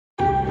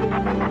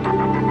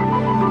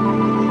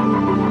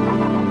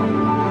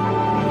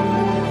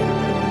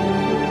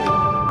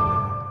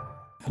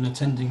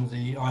attending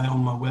the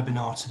IORMA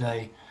webinar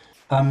today.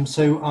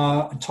 So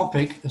our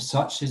topic as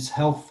such is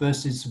health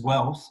versus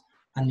wealth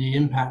and the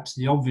impact,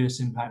 the obvious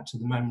impact at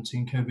the moment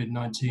in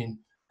COVID-19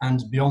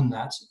 and beyond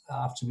that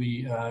after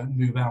we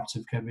move out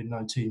of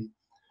COVID-19.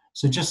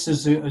 So just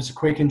as a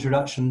quick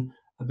introduction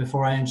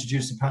before I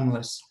introduce the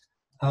panelists,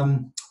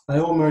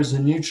 IORMA is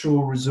a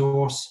neutral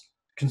resource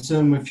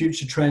concerned with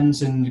future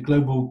trends in the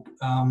global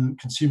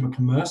consumer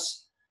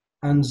commerce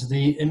and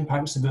the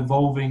impacts of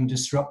evolving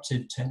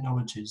disruptive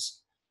technologies.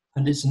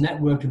 And it's a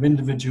network of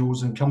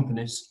individuals and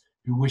companies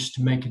who wish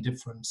to make a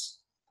difference.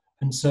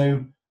 And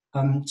so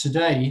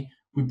today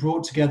we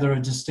brought together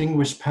a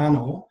distinguished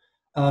panel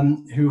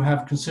who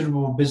have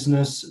considerable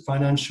business,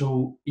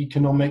 financial,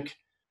 economic,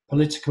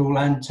 political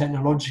and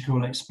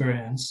technological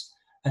experience.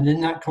 And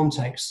in that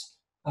context,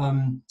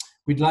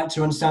 we'd like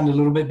to understand a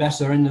little bit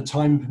better in the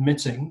time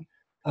permitting,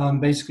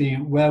 basically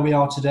where we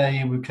are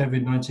today with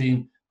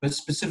COVID-19, but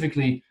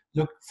specifically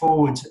look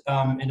forward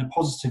in a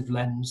positive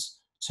lens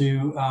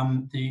to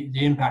the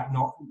impact,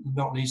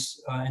 not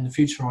least in the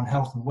future on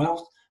health and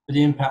wealth, but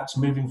the impact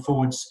moving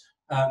forwards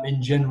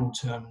in general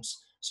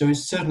terms. So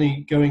it's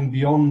certainly going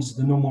beyond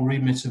the normal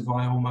remit of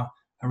IORMA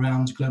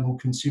around global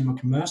consumer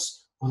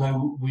commerce,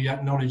 although we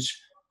acknowledge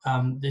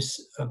this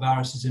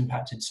virus has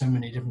impacted so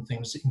many different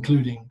things,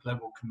 including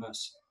global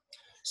commerce.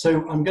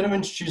 So I'm going to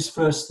introduce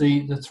first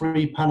the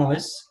three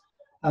panelists,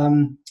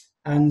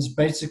 and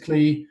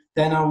basically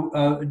then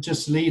I'll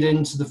just lead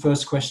into the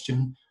first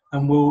question,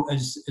 and we'll,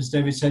 as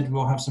David said,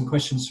 we'll have some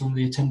questions from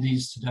the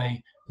attendees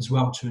today as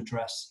well to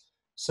address.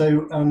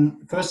 So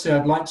firstly,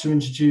 I'd like to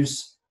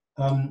introduce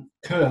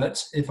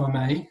Kurt, if I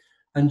may,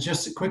 and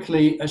just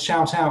quickly a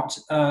shout out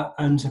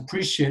and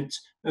appreciate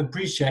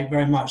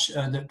very much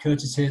that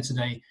Kurt is here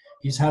today.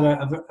 He's had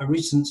a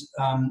recent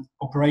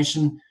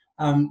operation,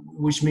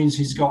 which means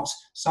he's got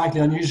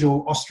slightly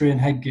unusual Austrian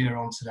headgear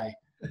on today.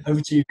 Over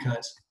to you,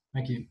 Kurt.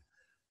 Thank you.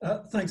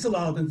 Thanks a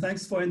lot, and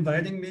thanks for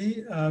inviting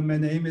me. My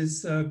name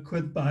is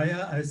Kurt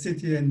Bayer. I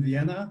sit here in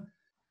Vienna.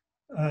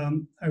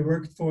 I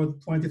worked for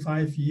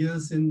 25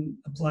 years in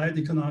applied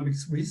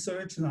economics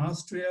research in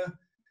Austria.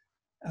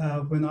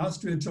 When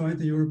Austria joined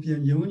the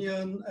European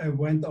Union, I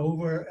went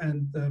over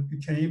and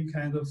became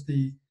kind of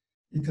the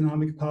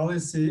economic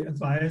policy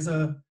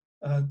advisor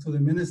to the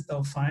Minister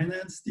of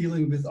Finance,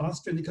 dealing with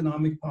Austrian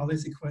economic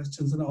policy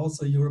questions and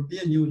also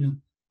European Union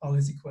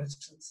policy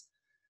questions.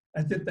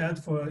 I did that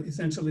for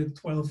essentially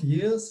 12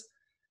 years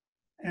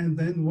and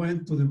then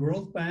went to the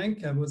World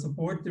Bank. I was a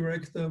board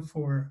director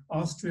for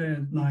Austria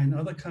and 9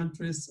 other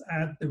countries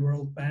at the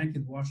World Bank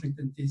in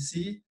Washington,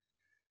 D.C.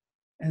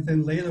 And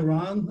then later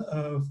on,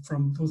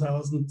 from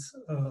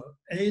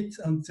 2008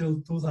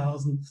 until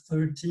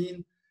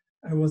 2013,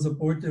 I was a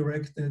board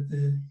director at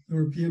the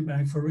European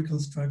Bank for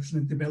Reconstruction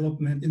and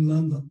Development in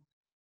London.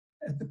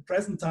 At the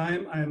present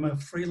time, I'm a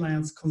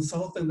freelance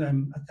consultant.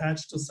 I'm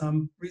attached to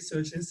some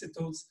research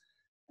institutes,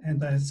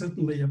 and I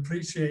certainly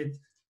appreciate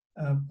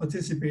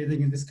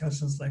participating in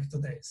discussions like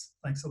today's.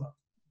 Thanks a lot.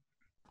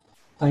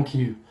 Thank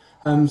you.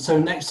 So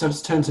next,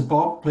 let's turn to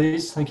Bob,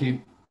 please. Thank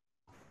you.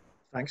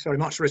 Thanks very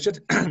much, Richard.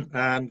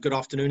 Good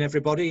afternoon,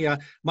 everybody.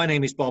 My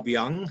name is Bob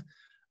Young.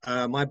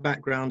 My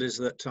background is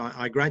that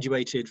I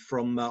graduated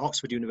from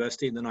Oxford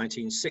University in the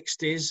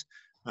 1960s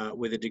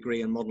with a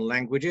degree in modern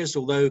languages,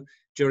 although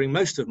during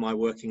most of my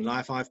working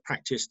life, I've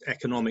practiced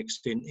economics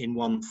in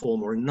one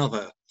form or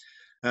another.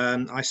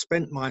 I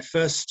spent my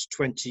first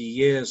 20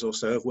 years or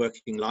so of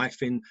working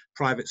life in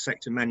private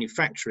sector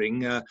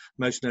manufacturing,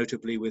 most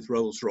notably with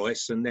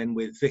Rolls-Royce and then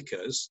with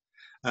Vickers.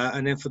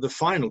 And then for the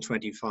final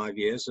 25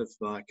 years of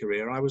my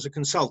career, I was a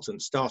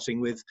consultant, starting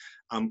with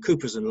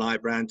Coopers &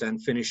 Lybrand and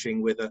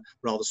finishing with a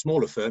rather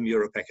smaller firm,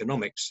 Europe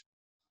Economics.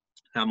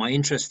 Now, my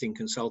interests in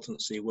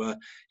consultancy were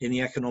in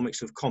the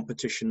economics of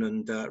competition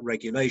and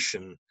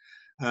regulation.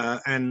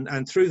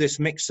 And through this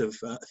mix of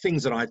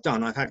things that I've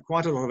done, I've had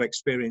quite a lot of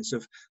experience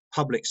of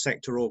public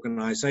sector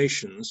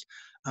organizations,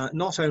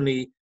 not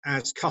only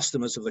as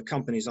customers of the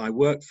companies I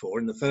worked for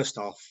in the first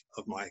half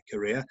of my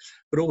career,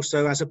 but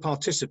also as a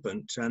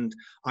participant. And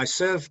I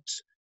served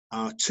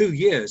 2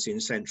 years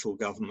in central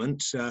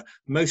government,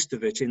 most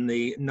of it in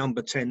the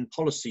number 10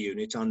 policy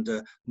unit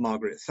under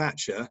Margaret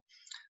Thatcher.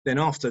 Then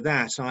after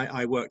that,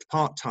 I worked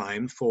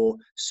part-time for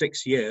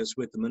 6 years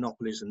with the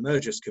Monopolies and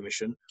Mergers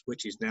Commission,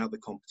 which is now the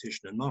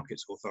Competition and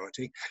Markets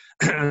Authority.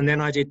 And then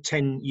I did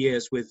 10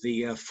 years with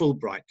the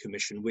Fulbright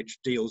Commission, which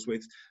deals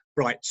with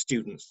bright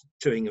students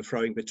toing and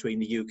froing between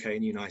the UK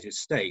and the United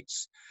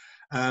States.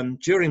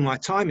 During my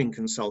time in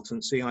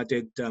consultancy, I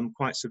did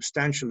quite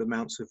substantial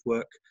amounts of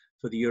work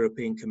for the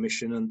European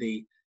Commission and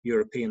the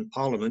European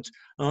Parliament.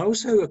 I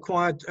also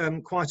acquired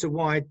quite a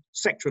wide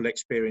sectoral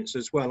experience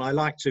as well. I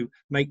like to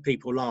make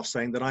people laugh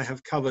saying that I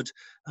have covered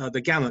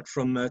the gamut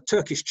from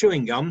Turkish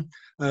chewing gum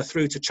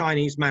through to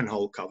Chinese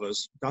manhole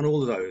covers, done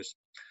all of those.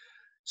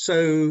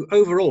 So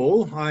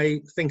overall,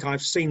 I think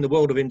I've seen the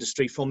world of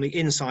industry from the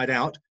inside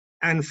out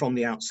and from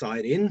the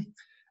outside in.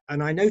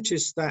 And I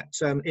noticed that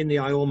in the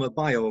IORMA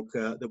biog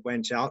that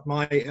went out,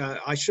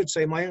 I should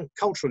say my own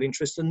cultural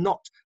interests are not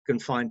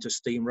confined to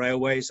steam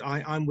railways.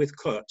 I'm with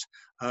Kurt.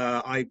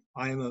 I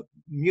am a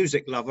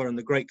music lover, and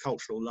the great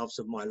cultural loves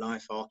of my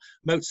life are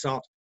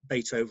Mozart,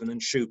 Beethoven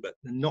and Schubert,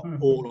 and not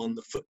all on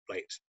the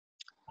footplate.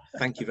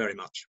 Thank you very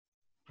much.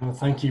 Well,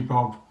 thank you,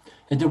 Bob.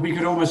 We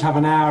could almost have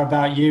an hour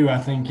about you, I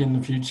think, in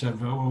the future,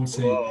 but we'll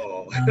see.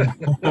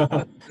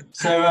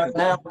 So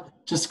now,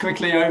 just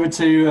quickly over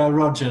to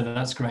Roger.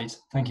 That's great.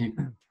 Thank you.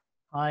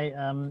 Hi,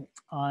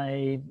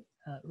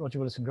 Roger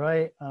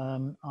Willison-Gray.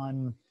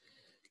 I'm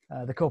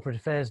the Corporate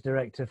Affairs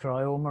Director for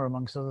IORMA,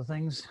 amongst other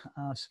things.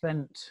 I've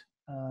spent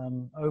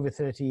over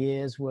 30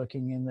 years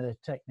working in the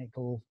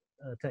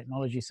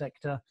technology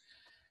sector,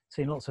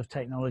 seen lots of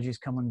technologies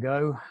come and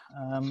go,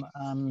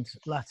 and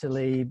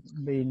latterly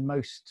been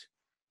most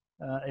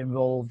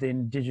involved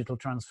in digital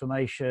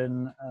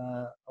transformation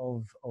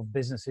of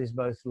businesses,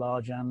 both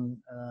large and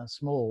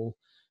small,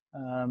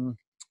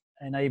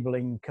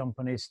 enabling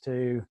companies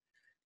to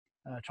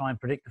try and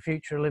predict the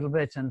future a little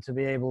bit and to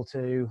be able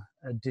to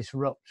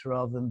disrupt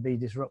rather than be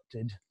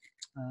disrupted.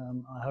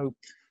 I hope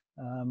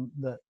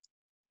that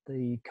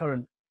the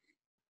current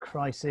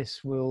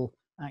crisis will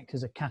act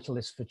as a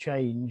catalyst for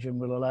change and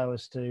will allow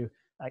us to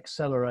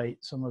accelerate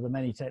some of the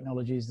many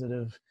technologies that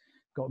have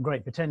got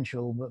great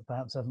potential but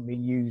perhaps haven't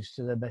been used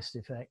to their best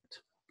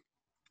effect.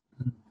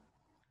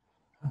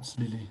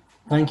 Absolutely.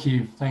 Thank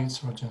you.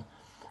 Thanks, Roger.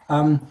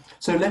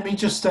 So let me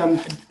just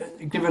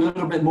give a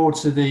little bit more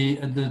to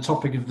the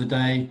topic of the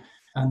day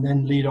and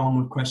then lead on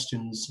with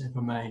questions, if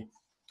I may.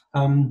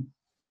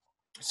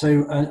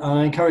 So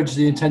I encourage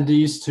the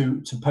attendees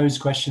to pose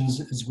questions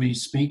as we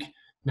speak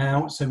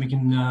now, so we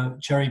can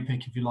cherry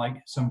pick, if you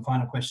like, some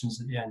final questions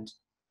at the end.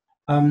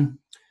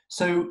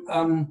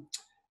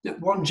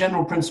 One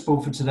general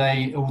principle for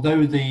today,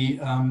 although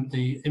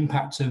the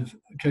impact of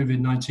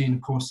COVID-19,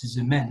 of course, is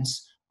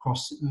immense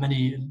across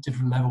many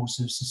different levels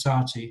of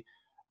society,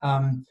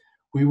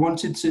 we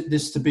wanted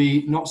this to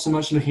be not so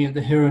much looking at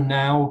the here and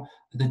now,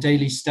 the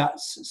daily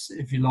stats,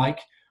 if you like,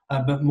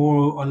 but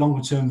more a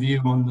longer term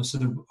view on the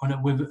sort of,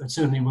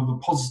 certainly with a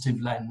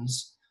positive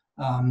lens,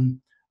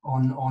 on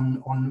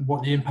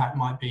what the impact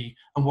might be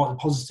and what the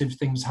positive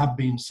things have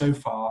been so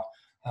far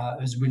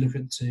as we look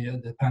at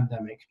the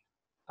pandemic.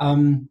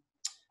 And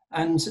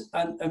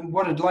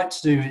what I'd like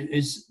to do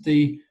is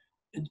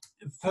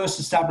first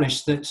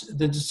establish that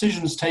the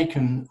decisions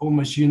taken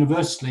almost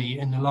universally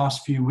in the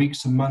last few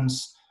weeks and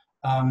months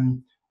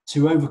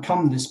to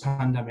overcome this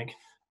pandemic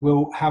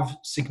will have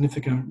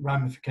significant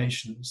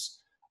ramifications.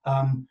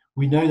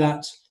 We know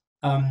that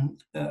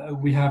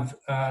we have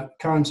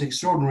current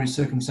extraordinary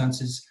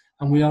circumstances,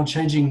 and we are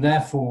changing,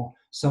 therefore,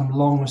 some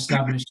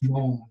long-established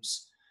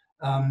norms.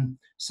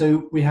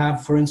 So we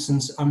have, for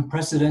instance,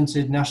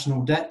 unprecedented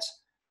national debt.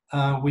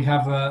 We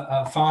have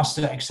a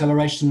faster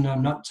acceleration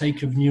and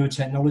uptake of newer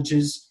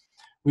technologies.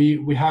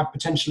 We have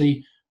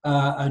potentially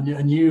a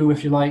new,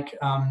 if you like,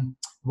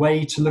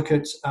 way to look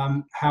at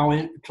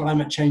how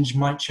climate change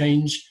might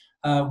change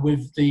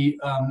with the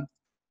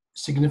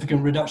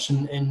significant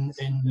reduction in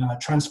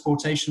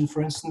transportation,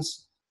 for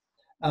instance.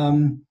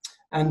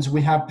 And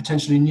we have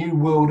potentially new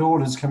world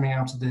orders coming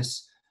out of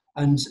this,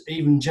 and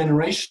even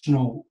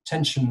generational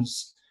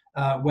tensions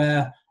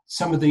where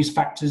some of these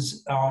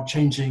factors are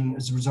changing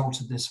as a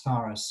result of this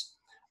virus.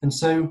 And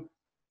so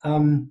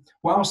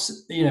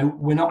whilst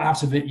we're not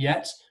out of it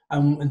yet,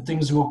 and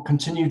things will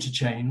continue to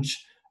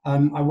change,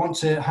 I want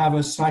to have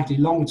a slightly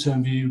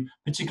longer-term view,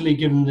 particularly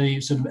given the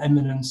sort of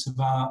eminence of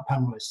our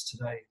panelists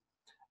today.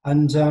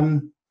 And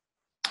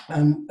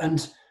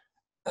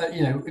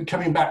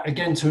coming back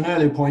again to an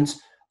earlier point,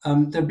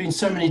 there have been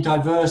so many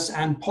diverse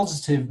and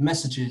positive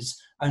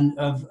messages and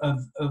of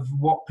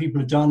what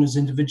people have done as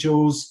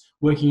individuals,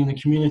 working in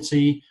the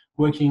community,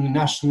 working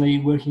nationally,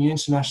 working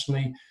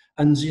internationally,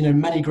 and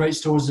many great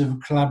stories of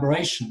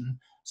collaboration.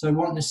 So I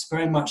want this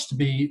very much to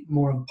be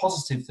more of a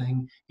positive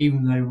thing,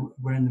 even though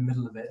we're in the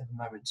middle of it at the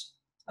moment.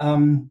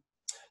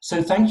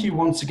 So thank you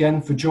once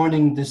again for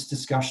joining this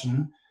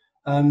discussion.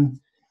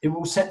 It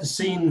will set the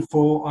scene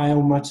for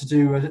IORMA to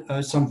do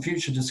some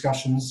future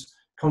discussions,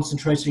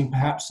 concentrating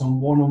perhaps on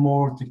one or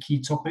more of the key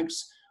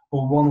topics,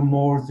 or one or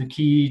more of the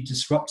key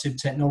disruptive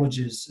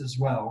technologies as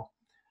well.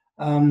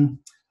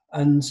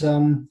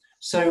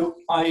 So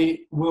I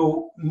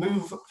will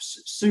move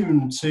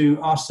soon to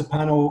ask the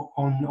panel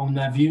on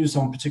their views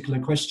on particular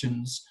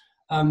questions.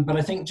 But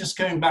I think just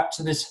going back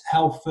to this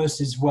health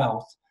versus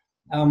wealth,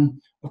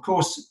 of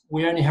course,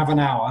 we only have an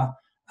hour.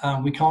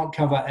 We can't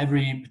cover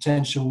every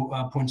potential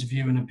point of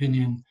view and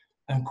opinion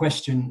and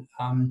question.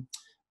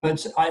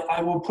 But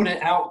I will put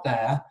it out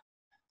there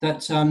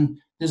that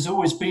there's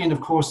always been,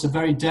 of course, a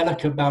very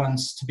delicate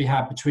balance to be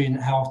had between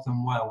health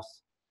and wealth.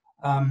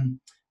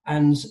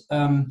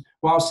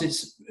 Whilst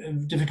it's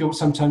difficult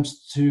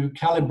sometimes to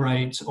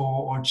calibrate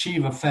or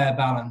achieve a fair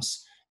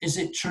balance, is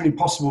it truly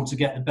possible to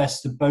get the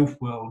best of both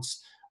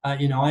worlds?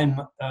 I'm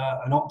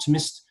an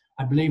optimist.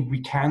 I believe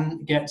we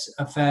can get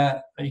a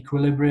fair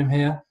equilibrium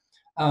here.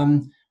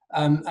 And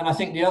I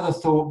think the other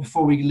thought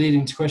before we lead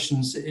into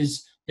questions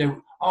is,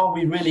 are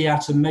we really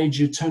at a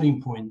major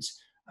turning point?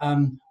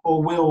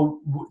 or will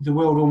the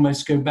world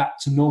almost go back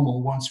to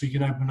normal once we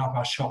can open up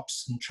our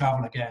shops and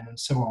travel again and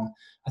so on?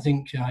 I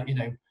think,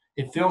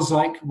 it feels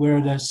like we're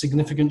at a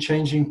significant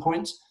changing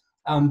point,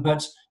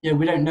 but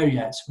we don't know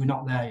yet. We're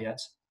not there yet.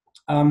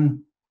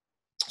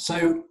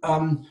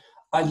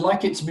 I'd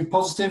like it to be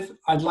positive.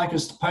 I'd like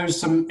us to pose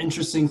some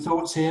interesting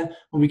thoughts here,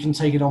 and we can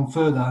take it on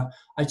further.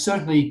 I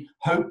certainly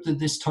hope that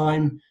this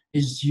time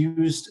is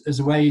used as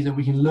a way that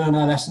we can learn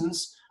our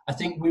lessons. I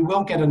think we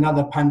will get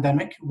another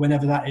pandemic,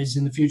 whenever that is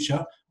in the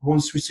future,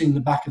 once we've seen the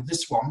back of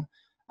this one.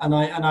 And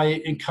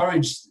I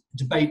encourage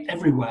debate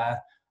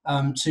everywhere,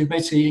 to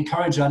basically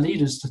encourage our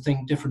leaders to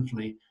think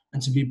differently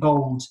and to be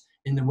bold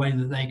in the way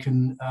that they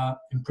can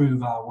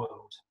improve our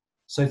world.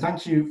 So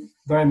thank you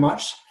very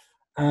much.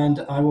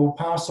 And I will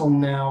pass on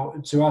now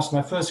to ask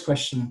my first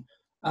question.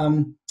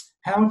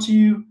 How do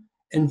you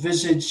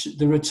envisage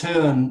the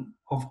return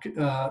of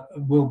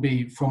will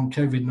be from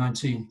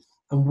COVID-19,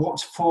 and what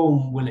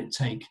form will it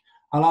take?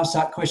 I'll ask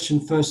that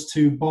question first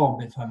to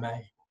Bob, if I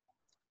may.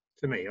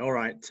 To me, all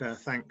right.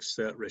 Thanks,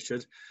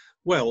 Richard.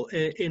 Well,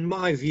 in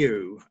my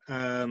view,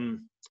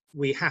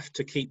 we have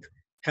to keep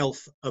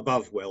health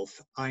above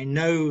wealth. I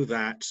know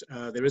that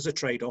there is a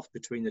trade-off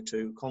between the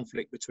two,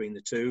 conflict between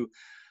the two.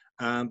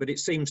 But it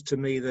seems to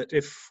me that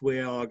if we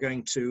are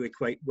going to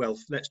equate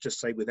wealth, let's just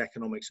say with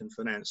economics and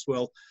finance,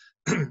 well,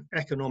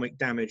 economic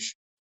damage,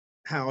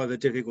 however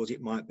difficult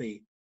it might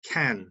be,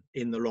 can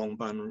in the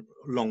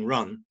long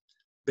run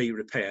be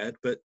repaired,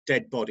 but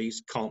dead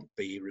bodies can't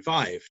be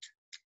revived.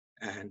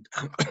 And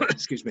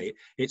excuse me,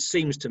 it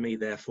seems to me,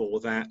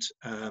 therefore, that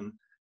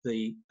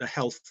the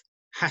health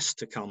has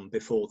to come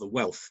before the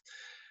wealth.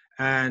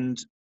 And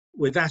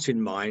with that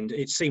in mind,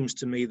 it seems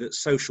to me that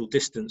social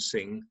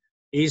distancing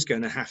is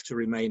going to have to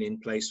remain in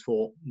place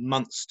for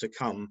months to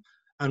come,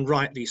 and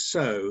rightly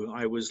so.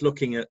 I was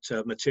looking at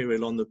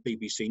material on the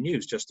BBC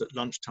News just at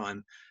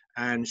lunchtime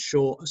and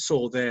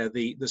saw there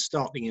the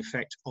startling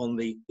effect on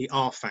the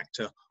R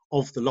factor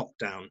of the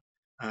lockdown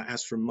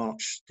as from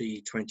March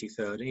the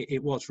 23rd.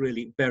 It was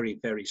really very,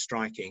 very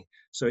striking.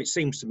 So it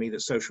seems to me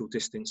that social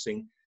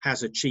distancing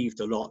has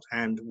achieved a lot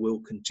and will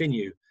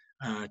continue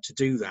to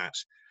do that.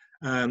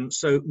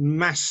 So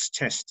mass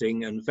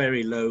testing and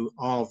very low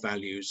R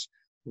values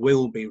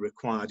will be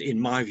required, in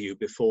my view,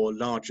 before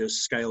larger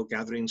scale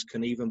gatherings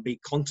can even be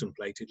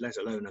contemplated, let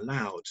alone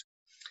allowed.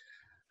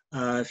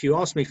 If you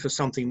ask me for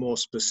something more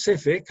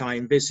specific, I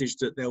envisage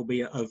that there'll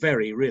be a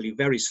really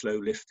very slow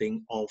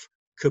lifting of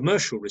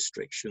commercial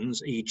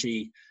restrictions,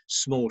 e.g.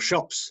 small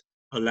shops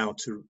allowed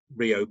to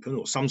reopen,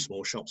 or some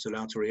small shops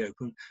allowed to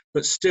reopen,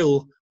 but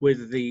still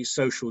with the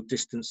social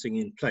distancing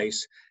in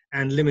place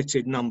and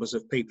limited numbers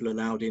of people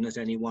allowed in at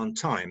any one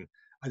time.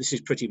 This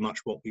is pretty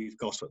much what we've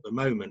got at the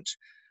moment.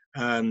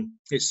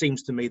 It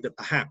seems to me that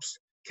perhaps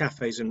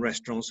cafes and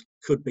restaurants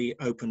could be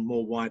open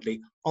more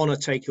widely on a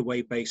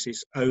takeaway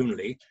basis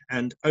only,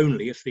 and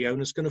only if the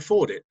owners can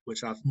afford it,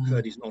 which I've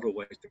heard is not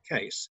always the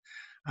case.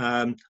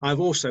 I've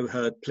also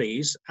heard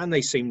pleas, and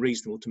they seem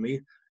reasonable to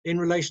me, in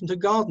relation to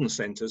garden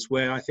centres,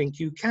 where I think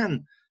you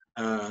can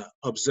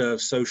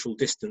observe social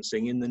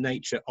distancing in the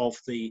nature of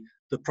the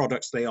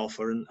products they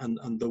offer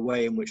and the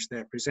way in which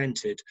they're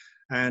presented.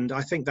 And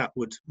I think that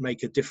would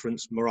make a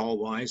difference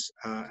morale-wise,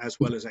 as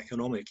well as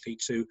economically,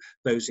 to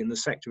those in the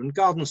sector. And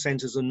garden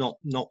centres are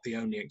not the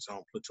only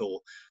example at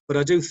all. But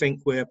I do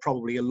think we're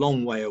probably a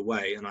long way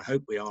away, and I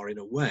hope we are in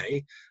a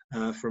way,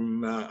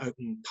 from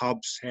open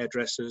pubs,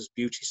 hairdressers,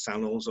 beauty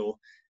salons, or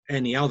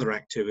any other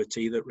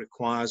activity that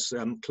requires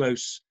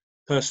close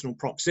personal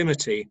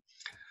proximity.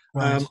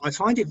 Right. I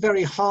find it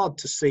very hard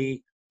to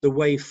see the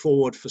way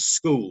forward for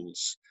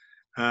schools.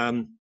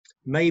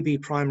 Maybe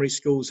primary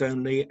schools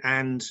only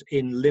and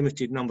in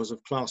limited numbers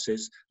of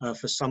classes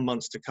for some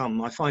months to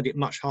come. I find it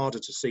much harder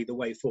to see the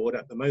way forward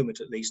at the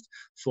moment, at least,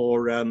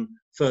 for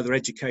further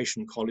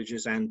education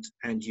colleges and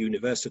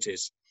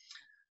universities.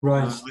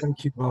 Right,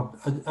 thank you, Bob.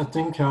 I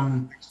think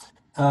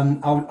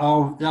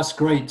that's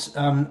great.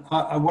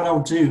 What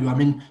I'll do, I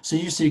mean, so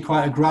you see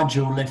quite a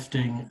gradual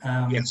lifting.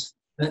 Yes.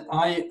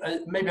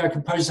 Maybe I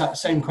could pose that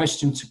same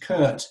question to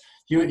Kurt.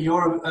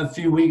 You're a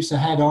few weeks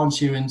ahead,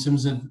 aren't you, in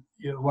terms of,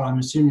 well, I'm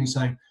assuming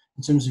so,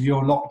 in terms of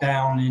your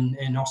lockdown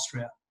in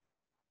Austria?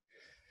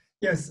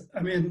 Yes,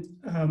 I mean,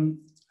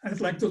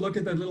 I'd like to look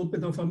at a little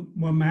bit of a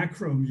more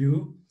macro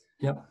view.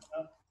 Yep.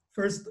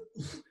 First,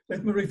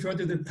 let me refer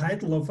to the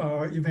title of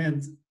our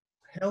event.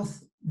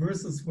 Health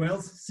versus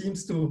wealth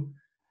seems to,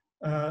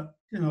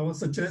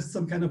 suggest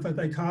some kind of a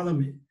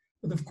dichotomy.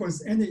 But of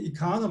course, any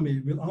economy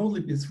will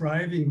only be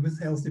thriving with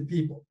healthy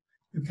people.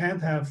 You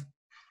can't have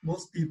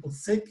most people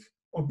sick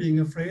or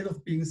being afraid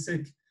of being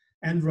sick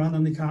and run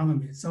an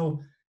economy.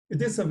 So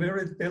it is a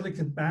very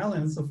delicate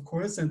balance, of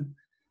course, and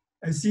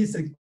I see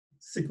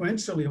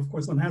sequentially, of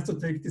course, one has to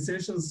take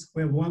decisions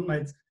where one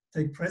might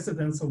take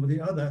precedence over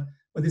the other,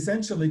 but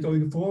essentially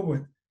going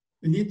forward,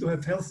 we need to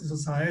have healthy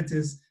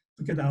societies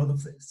to get out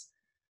of this.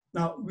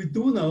 Now, we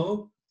do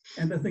know,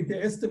 and I think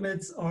the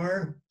estimates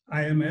are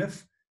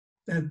IMF,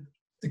 that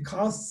the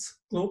costs,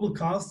 global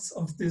costs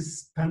of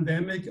this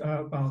pandemic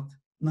are about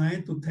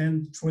 9 to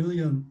 10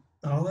 trillion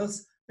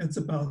dollars. It's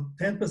about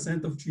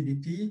 10% of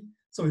GDP.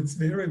 So it's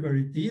very,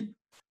 very deep.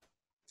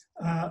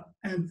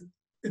 And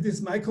it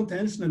is my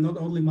contention, and not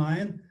only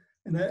mine,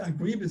 and I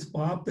agree with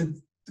Bob, that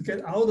to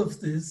get out of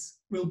this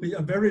will be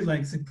a very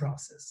lengthy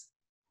process.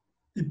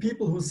 The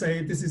people who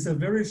say this is a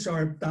very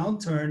sharp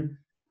downturn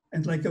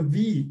and like a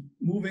V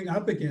moving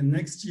up again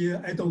next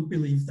year, I don't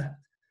believe that.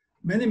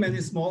 Many,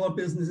 many smaller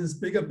businesses,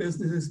 bigger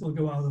businesses will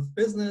go out of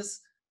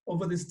business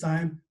over this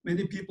time.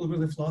 Many people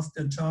will have lost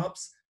their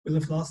jobs, will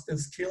have lost their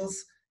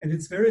skills, and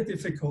it's very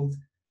difficult,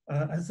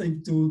 I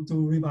think, to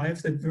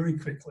revive that very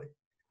quickly.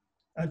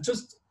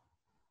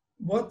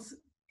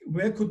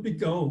 Where could we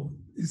go?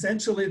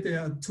 Essentially, there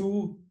are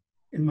two,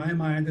 in my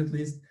mind at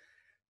least,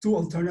 two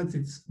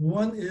alternatives.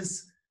 One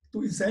is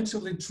to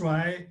essentially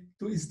try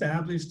to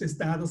establish the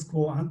status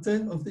quo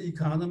ante of the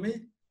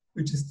economy,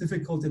 which is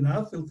difficult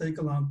enough, will take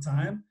a long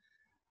time.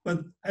 But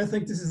I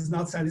think this is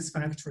not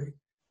satisfactory.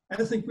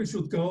 I think we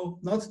should go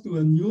not to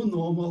a new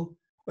normal,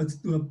 but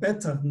to a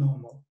better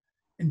normal,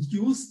 and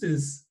use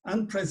this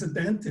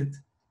unprecedented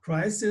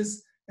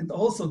crisis and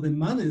also the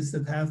monies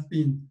that have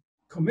been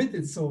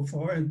committed so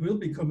far and will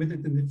be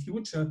committed in the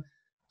future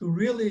to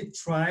really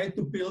try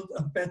to build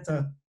a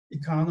better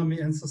economy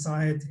and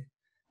society.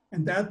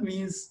 And that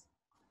means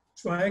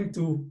trying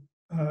to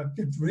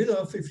get rid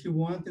of, if you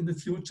want, in the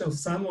future,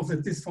 some of the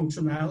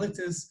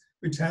dysfunctionalities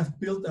which have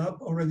built up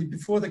already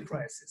before the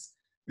crisis.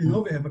 We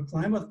know we have a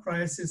climate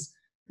crisis.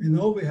 We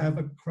know we have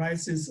a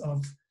crisis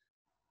of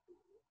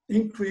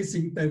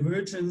increasing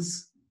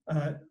divergence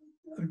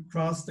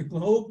across the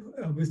globe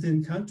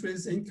within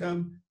countries,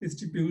 income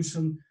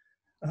distribution.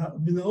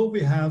 We know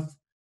we have,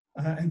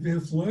 and we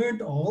have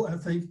learned all, I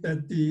think,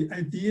 that the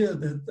idea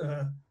that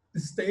the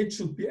state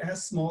should be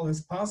as small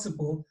as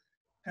possible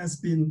has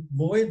been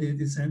voided,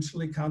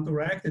 essentially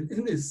counteracted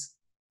in this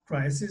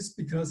crisis,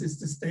 because it's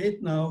the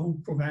state now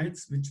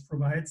which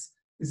provides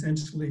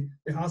essentially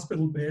the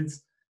hospital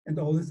beds and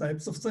all the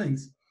types of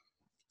things.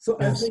 So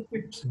yes. I think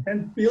we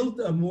can build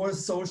a more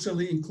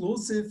socially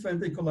inclusive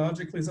and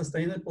ecologically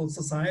sustainable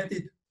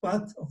society,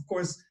 but of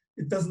course,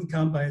 it doesn't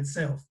come by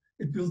itself.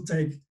 It will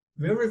take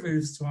very,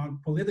 very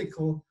strong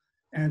political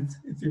and,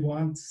 if you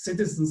want,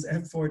 citizens'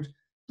 effort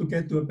to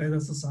get to a better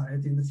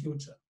society in the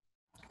future.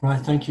 Right,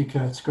 thank you,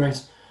 Kurt.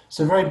 Great.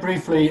 So very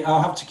briefly,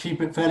 I'll have to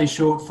keep it fairly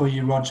short for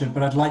you, Roger,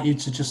 but I'd like you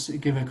to just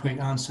give a quick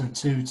answer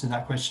to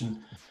that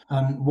question.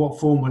 What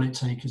form will it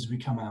take as we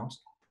come out?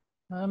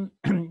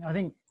 I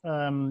think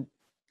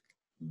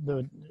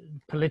the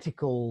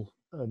political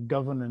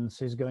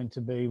governance is going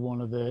to be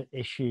one of the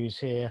issues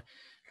here.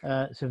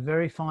 It's a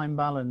very fine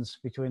balance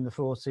between the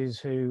forces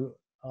who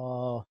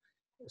are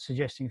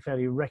suggesting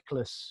fairly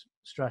reckless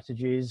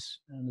strategies,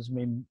 and there's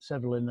been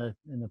several in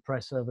the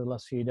press over the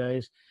last few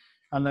days,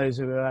 and those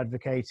who are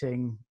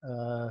advocating,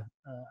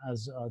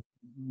 as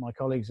my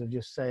colleagues have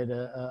just said,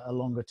 a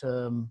longer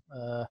term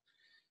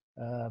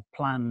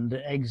planned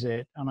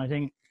exit. And I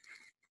think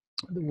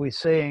we're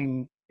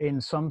seeing in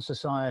some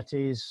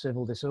societies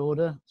civil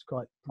disorder. It's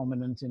quite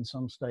prominent in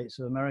some states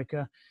of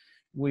America.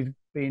 We've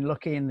been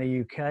lucky in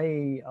the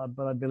UK,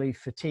 but I believe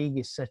fatigue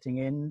is setting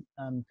in,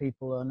 and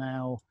people are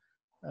now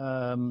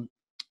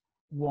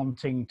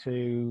wanting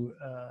to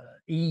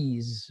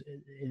ease,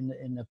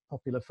 in the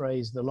popular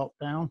phrase, the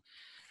lockdown.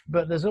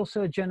 But there's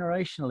also a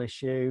generational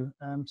issue.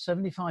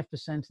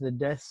 75% of the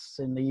deaths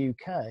in the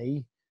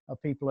UK are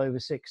people over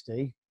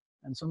 60,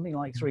 and something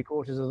like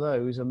 3/4 of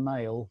those are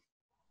male.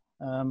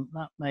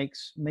 That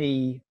makes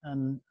me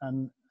and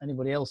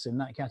anybody else in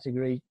that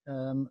category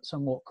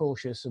somewhat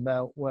cautious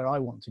about where I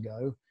want to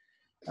go.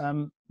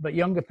 But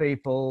younger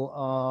people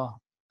are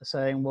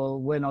saying, well,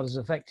 we're not as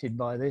affected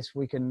by this.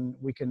 We can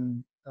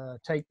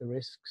take the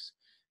risks.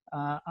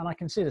 And I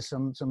can see there's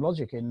some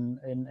logic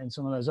in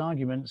some of those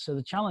arguments. So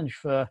the challenge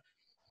for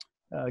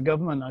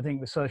government, I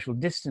think, with social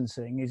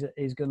distancing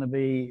is going to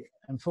be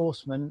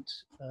enforcement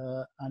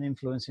and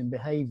influencing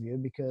behaviour,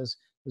 because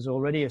there's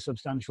already a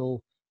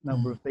substantial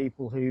number of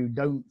people who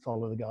don't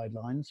follow the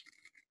guidelines,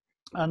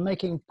 and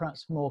making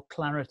perhaps more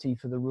clarity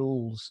for the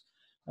rules.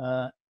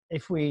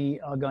 If we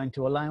are going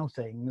to allow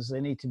things,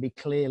 they need to be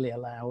clearly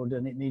allowed,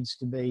 and it needs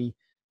to be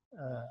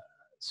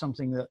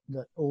something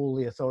that all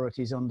the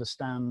authorities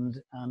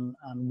understand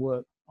and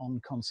work on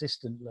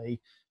consistently.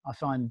 I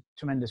find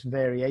tremendous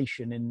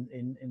variation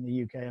in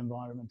the UK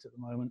environment at the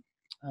moment.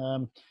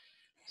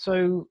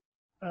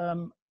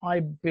 I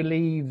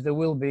believe there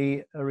will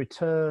be a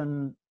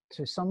return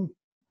to some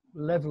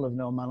level of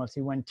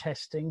normality when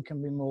testing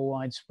can be more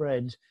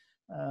widespread.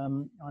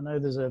 I know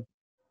there's a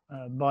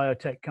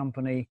biotech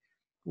company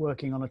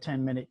working on a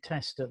 10-minute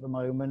test at the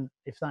moment.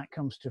 If that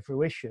comes to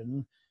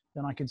fruition,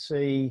 then I could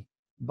see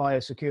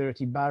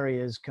biosecurity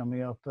barriers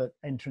coming up at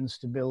entrance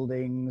to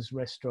buildings,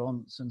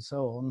 restaurants, and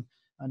so on.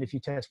 And if you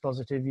test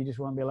positive, you just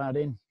won't be allowed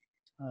in.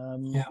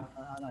 And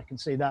I can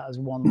see that as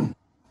one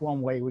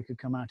way we could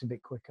come out a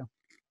bit quicker.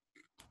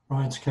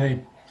 Right,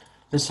 okay.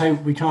 Let's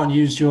hope we can't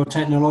use your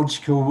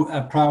technological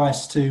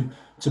prowess to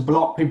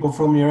block people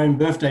from your own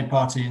birthday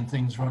party and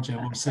things, Roger.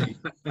 We'll see.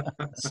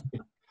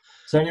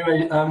 So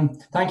anyway,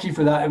 thank you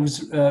for that. It was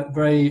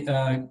very,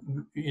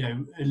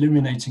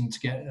 illuminating to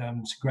get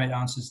some great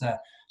answers there.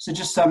 So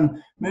just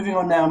moving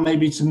on now,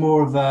 maybe to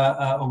more of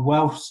a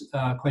wealth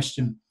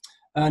question.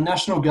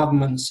 National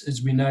governments,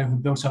 as we know,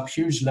 have built up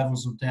huge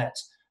levels of debt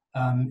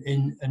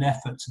in an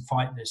effort to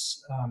fight this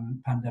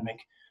pandemic.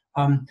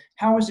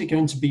 How is it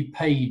going to be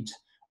paid?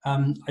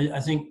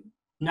 I think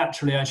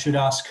naturally I should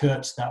ask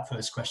Kurt that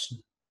first question.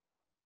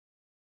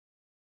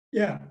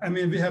 Yeah, I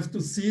mean, we have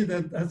to see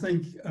that I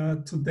think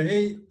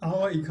today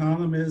our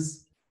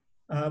economies,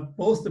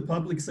 both the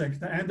public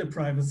sector and the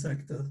private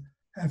sector,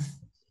 have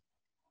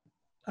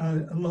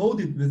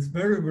loaded with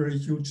very, very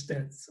huge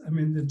debts. I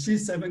mean, the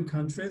G7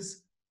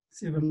 countries,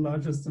 the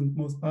largest and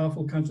most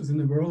powerful countries in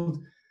the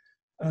world,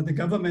 the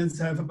governments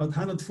have about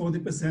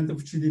 140%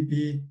 of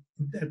GDP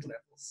in debt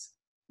levels,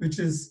 which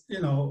is,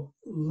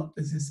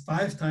 this is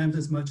 5 times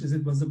as much as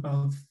it was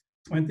about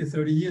 20,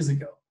 30 years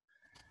ago.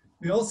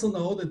 We also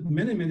know that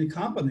many, many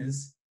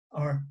companies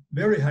are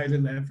very highly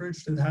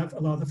leveraged and have a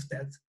lot of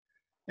debt.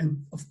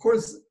 And of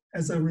course,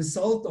 as a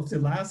result of the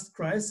last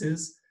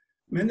crisis,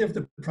 many of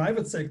the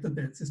private sector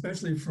debts,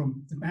 especially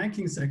from the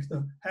banking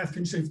sector, have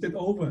been shifted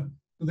over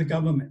to the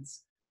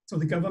governments. So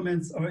the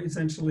governments are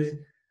essentially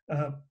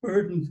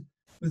burdened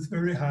with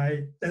very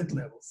high debt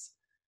levels.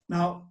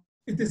 Now,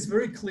 it is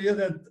very clear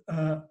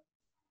that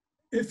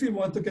if we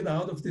want to get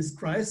out of this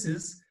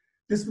crisis,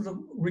 this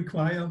will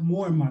require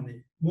more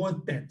money, more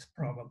debt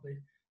probably.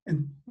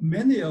 And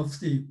many of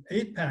the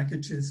aid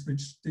packages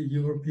which the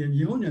European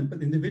Union,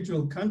 but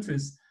individual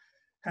countries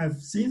have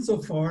seen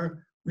so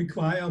far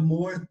require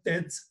more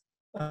debt,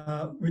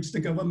 which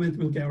the government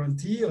will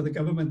guarantee or the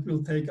government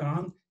will take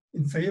on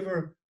in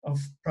favor of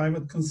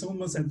private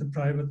consumers and the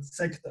private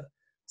sector.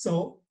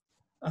 So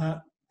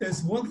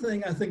there's one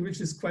thing I think which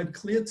is quite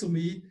clear to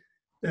me,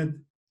 that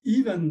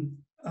even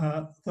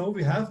though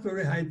we have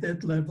very high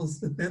debt levels,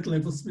 the debt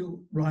levels will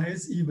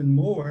rise even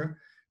more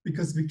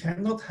because we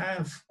cannot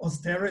have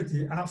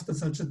austerity after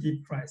such a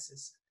deep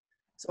crisis.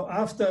 So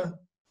after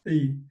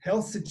the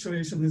health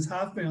situation is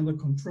halfway under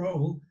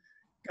control,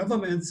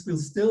 governments will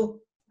still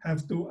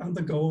have to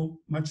undergo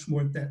much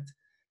more debt.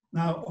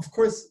 Now, of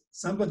course,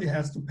 somebody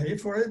has to pay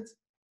for it.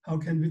 How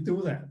can we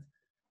do that?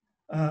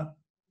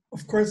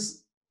 Of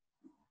course,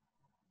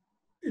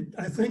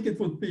 I think it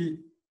would be,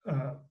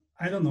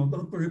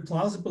 not very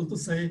plausible to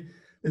say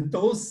that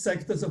those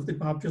sectors of the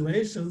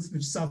populations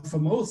which suffer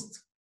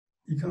most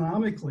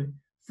economically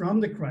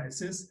from the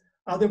crisis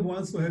are the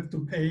ones who have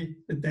to pay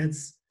the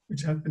debts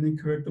which have been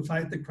incurred to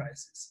fight the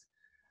crisis.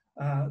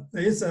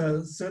 There is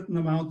a certain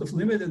amount of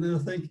limit, and I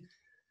think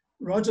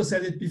Roger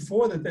said it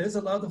before, that there's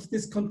a lot of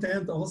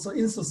discontent also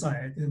in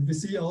society. And we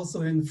see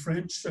also in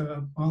French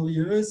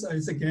banlieues,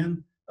 is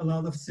again a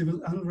lot of civil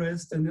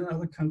unrest, and in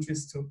other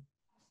countries too.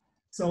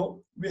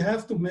 So we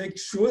have to make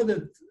sure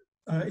that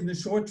in the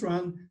short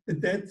run, the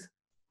debt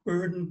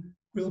burden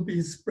will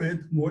be spread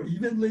more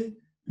evenly.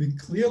 We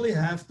clearly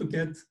have to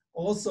get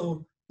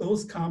also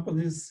those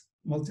companies,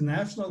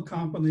 multinational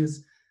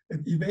companies,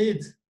 that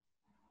evade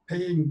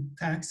paying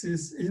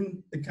taxes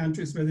in the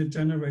countries where they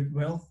generate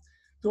wealth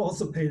to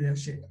also pay their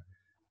share.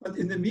 But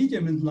in the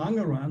medium and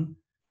longer run,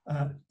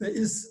 there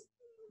is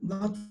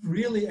not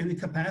really any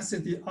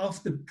capacity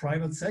of the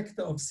private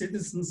sector, of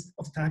citizens,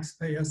 of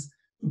taxpayers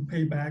to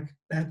pay back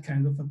that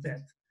kind of a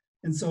debt.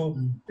 And so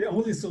the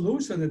only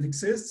solution that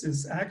exists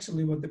is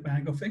actually what the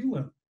Bank of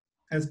England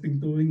has been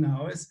doing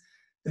now, is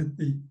that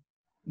the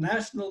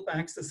national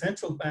banks, the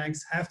central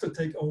banks, have to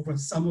take over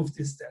some of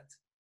this debt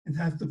and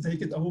have to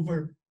take it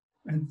over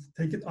and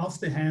take it off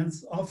the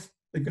hands of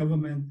the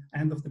government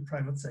and of the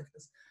private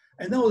sectors.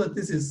 I know that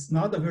this is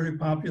not a very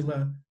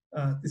popular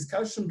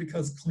discussion,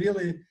 because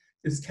clearly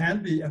this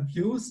can be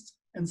abused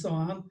and so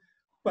on.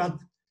 But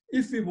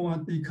if we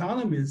want the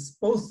economies,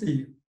 both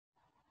the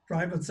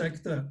private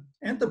sector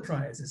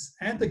enterprises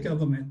and the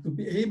government, to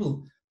be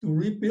able to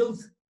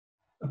rebuild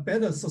a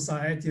better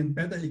society and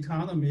better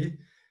economy,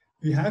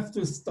 we have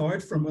to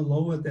start from a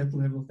lower debt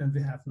level than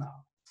we have now.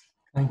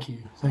 Thank you,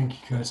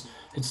 Kurt.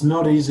 It's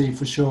not easy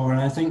for sure,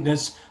 and I think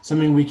that's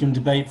something we can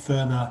debate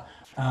further,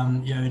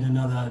 in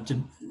another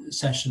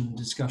session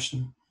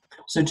discussion.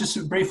 So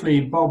just briefly,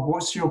 Bob,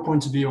 what's your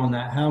point of view on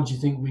that? How do you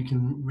think we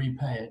can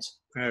repay it?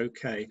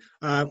 Okay.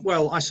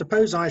 Well, I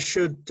suppose I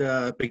should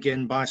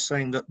begin by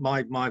saying that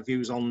my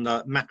views on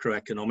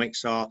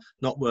macroeconomics are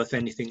not worth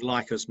anything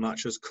like as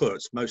much as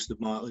Kurt's. Most of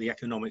the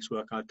economics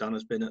work I've done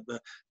has been at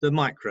the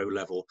micro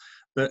level.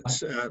 But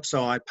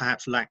so I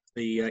perhaps lack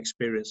the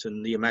experience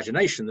and the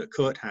imagination that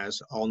Kurt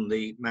has on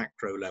the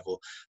macro level.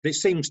 But it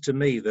seems to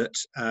me that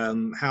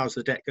how's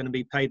the debt going to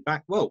be paid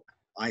back? Well,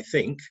 I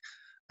think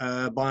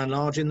by and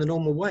large in the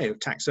normal way of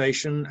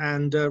taxation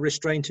and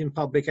restraint in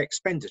public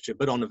expenditure,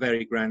 but on a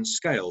very grand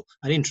scale.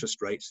 And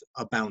interest rates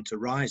are bound to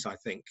rise, I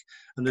think.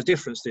 And the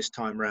difference this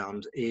time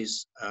round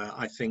is,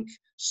 I think,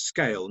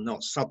 scale,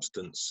 not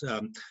substance.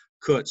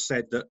 Kurt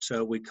said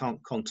that we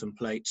can't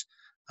contemplate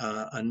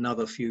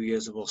another few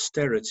years of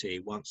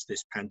austerity once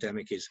this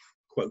pandemic is,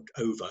 quote,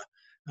 over.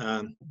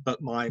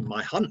 But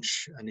my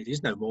hunch, and it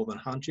is no more than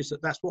a hunch, is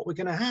that that's what we're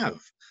going to have,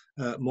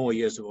 more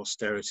years of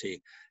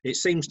austerity. It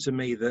seems to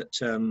me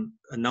that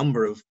a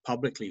number of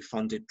publicly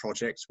funded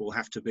projects will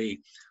have to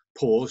be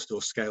paused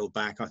or scaled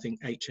back. I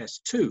think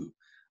HS2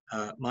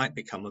 might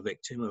become a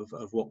victim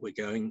of what we're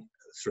going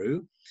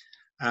through.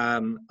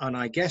 And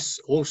I guess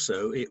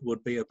also it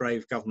would be a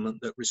brave government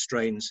that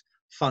restrains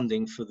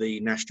funding for the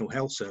National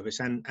Health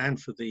Service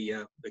and for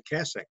the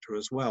care sector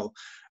as well.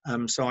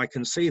 So I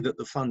can see that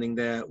the funding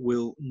there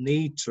will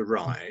need to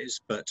rise,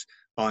 but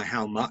by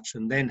how much,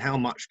 and then how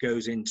much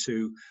goes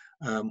into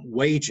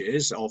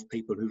wages of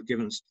people who've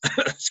given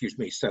excuse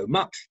me, so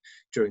much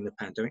during the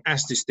pandemic,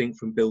 as distinct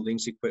from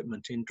buildings,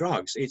 equipment, in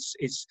drugs.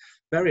 It's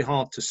very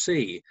hard to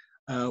see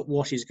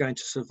what is going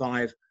to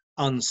survive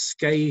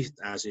unscathed,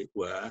 as it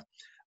were,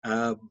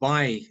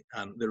 by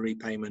the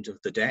repayment of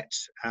the debt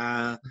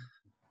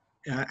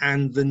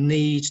and the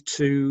need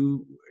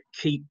to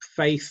keep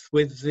faith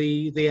with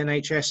the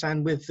NHS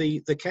and with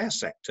the care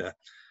sector.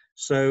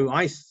 So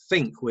I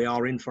think we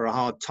are in for a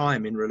hard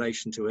time in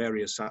relation to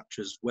areas such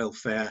as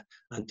welfare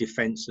and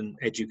defence and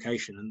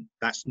education, and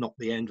that's not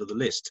the end of the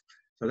list.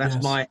 So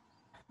that's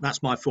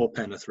my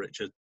fourpenneth,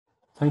 Richard.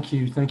 Thank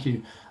you, thank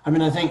you. I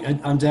mean, I think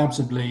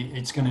undoubtedly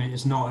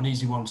it's not an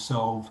easy one to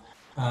solve,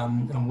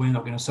 and we're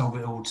not going to solve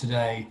it all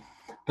today.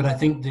 But I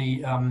think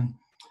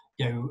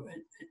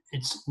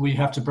we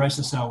have to brace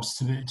ourselves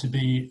to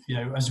be,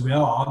 as we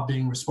are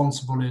being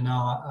responsible in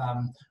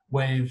our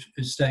way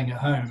of staying at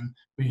home.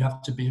 We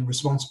have to be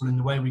responsible in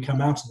the way we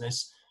come out of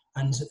this,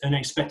 and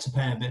expect to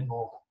pay a bit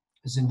more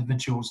as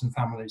individuals and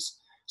families.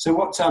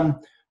 So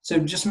so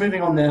just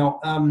moving on now,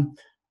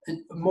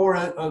 more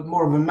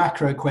of a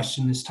macro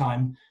question this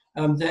time.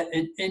 That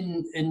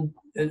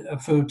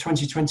for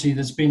 2020,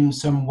 there's been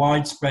some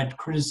widespread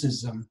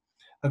criticism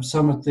of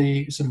some of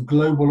the sort of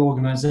global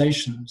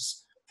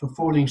organisations for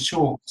falling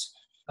short,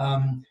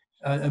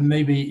 and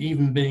maybe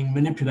even being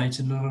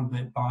manipulated a little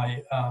bit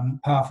by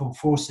powerful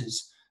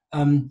forces.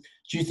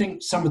 Do you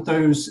think some of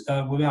those,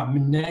 without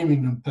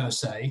naming them per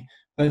se,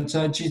 but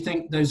do you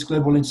think those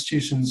global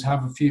institutions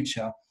have a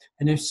future?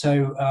 And if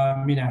so,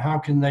 how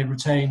can they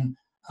retain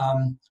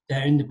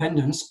their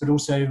independence, but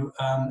also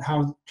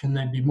how can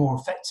they be more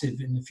effective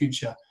in the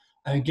future,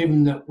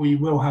 given that we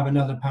will have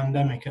another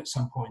pandemic at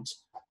some point?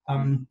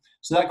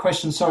 So that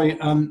question, sorry,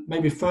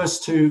 maybe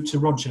first to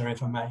Roger,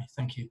 if I may.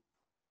 Thank you.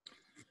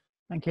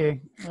 Thank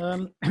you.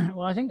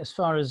 Well, I think as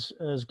far as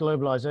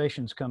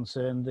globalization is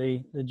concerned,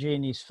 the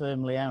genie's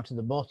firmly out of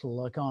the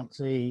bottle. I can't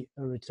see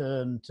a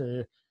return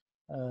to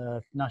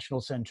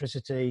national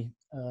centricity.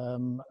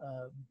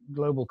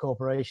 Global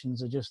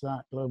corporations are just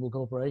that, global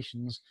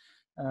corporations.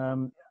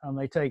 And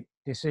they take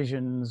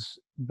decisions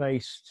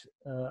based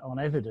on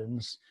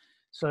evidence.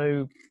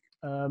 So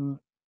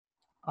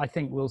I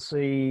think we'll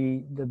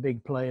see the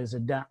big players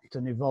adapt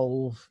and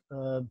evolve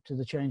to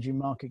the changing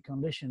market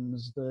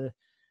conditions.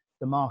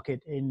 The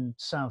market in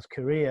South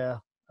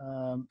Korea,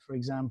 for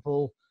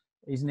example,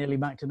 is nearly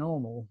back to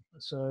normal.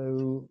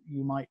 So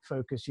you might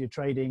focus your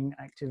trading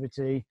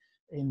activity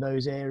in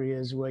those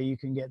areas where you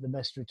can get the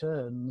best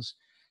returns.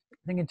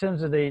 I think in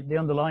terms of the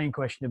underlying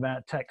question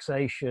about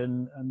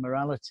taxation and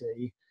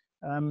morality,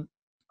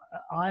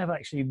 I have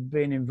actually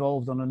been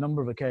involved on a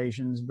number of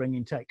occasions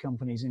bringing tech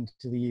companies into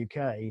the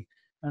UK.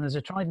 And there's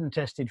a tried and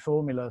tested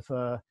formula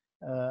for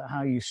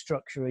how you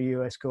structure a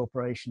US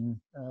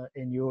corporation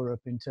in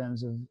Europe in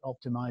terms of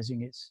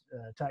optimizing its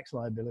tax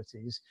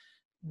liabilities.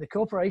 The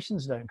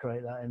corporations don't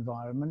create that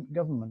environment,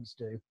 governments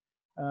do.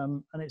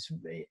 And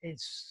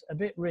it's a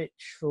bit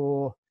rich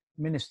for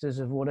ministers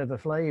of whatever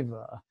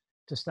flavor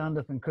to stand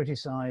up and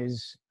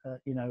criticize,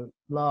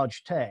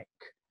 large tech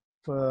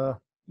for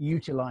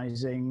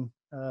utilizing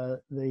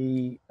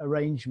the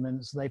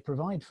arrangements they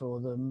provide for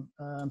them.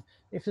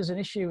 If there's an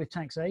issue with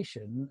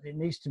taxation, it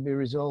needs to be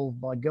resolved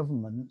by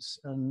governments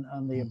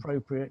and the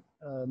appropriate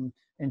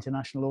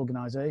international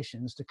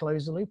organizations to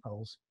close the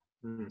loopholes.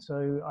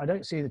 So I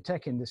don't see the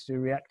tech industry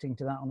reacting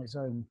to that on its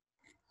own.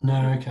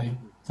 No, okay,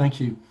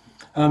 thank you.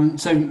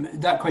 So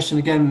that question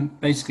again,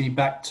 basically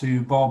back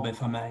to Bob,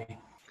 if I may.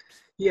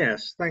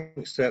 Yes,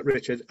 thanks,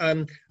 Richard.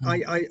 I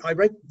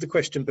read the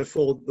question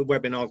before the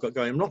webinar got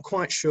going. I'm not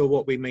quite sure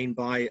what we mean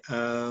by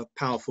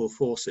powerful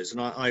forces,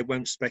 and I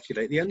won't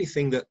speculate. The only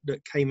thing that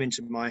came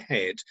into my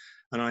head,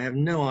 and I have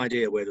no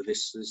idea whether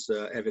this is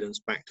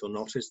evidence-backed or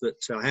not, is that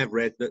I have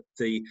read that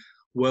the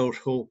World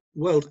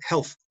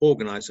Health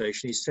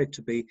Organization is said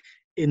to be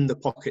in the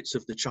pockets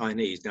of the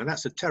Chinese. Now,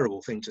 that's a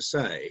terrible thing to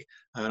say,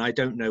 and I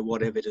don't know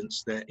what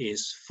evidence there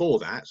is for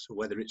that, or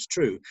whether it's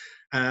true.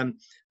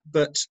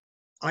 But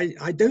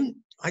I don't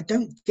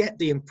get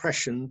the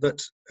impression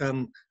that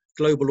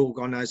global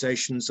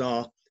organizations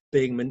are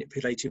being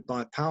manipulated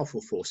by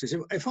powerful forces.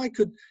 If I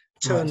could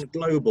turn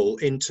global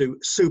into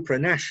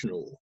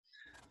supranational,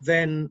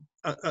 then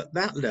at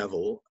that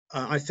level,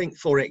 I think,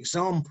 for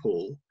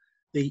example,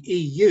 the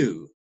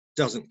EU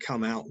doesn't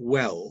come out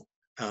well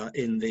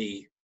in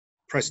the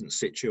present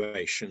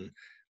situation.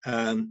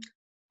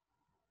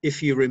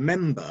 if you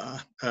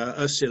remember,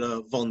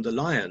 Ursula von der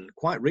Leyen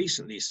quite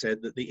recently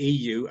said that the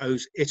EU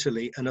owes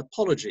Italy an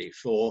apology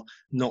for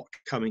not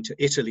coming to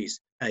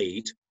Italy's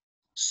aid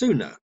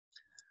sooner.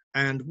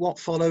 And what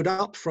followed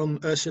up from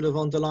Ursula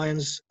von der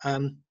Leyen's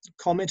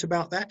comment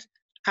about that?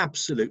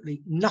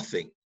 Absolutely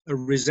nothing, a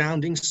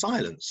resounding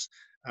silence.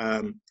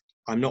 I'm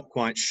not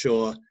quite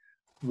sure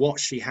what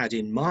she had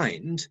in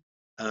mind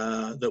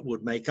that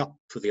would make up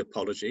for the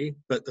apology,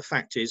 but the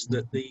fact is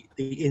that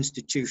the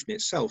institution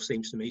itself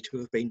seems to me to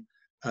have been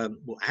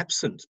well,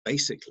 absent,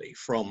 basically,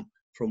 from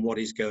what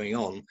is going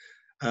on.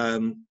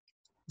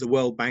 The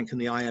World Bank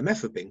and the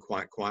IMF have been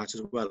quite quiet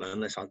as well,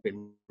 unless I've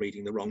been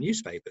reading the wrong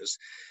newspapers.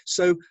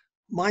 So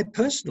my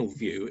personal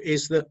view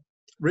is that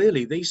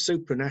really these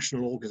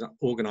supranational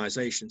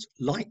organizations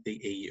like the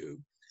EU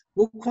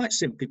will quite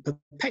simply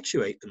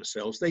perpetuate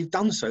themselves. They've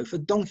done so for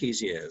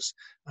donkey's years.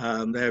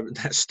 They're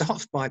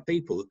staffed by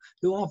people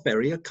who are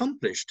very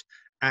accomplished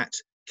at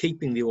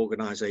keeping the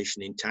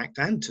organization intact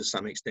and to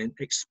some extent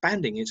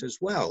expanding it as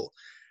well.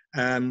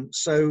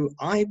 So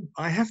I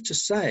have to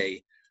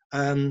say,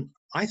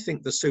 I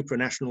think the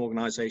supranational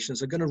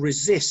organizations are going to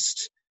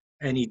resist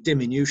any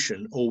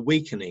diminution or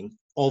weakening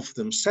of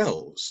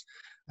themselves.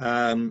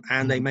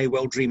 And they may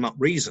well dream up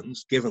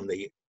reasons, given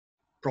the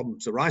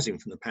problems arising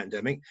from the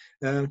pandemic,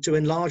 to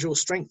enlarge or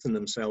strengthen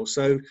themselves.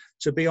 So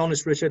to be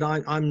honest, Richard,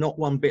 I'm not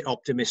one bit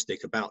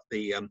optimistic about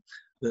the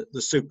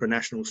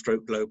supranational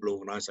stroke global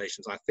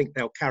organizations. I think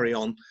they'll carry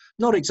on,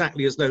 not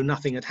exactly as though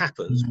nothing had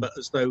happened, but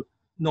as though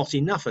not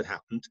enough had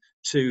happened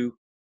to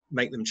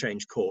make them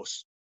change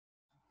course.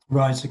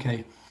 Right.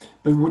 Okay.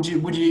 But would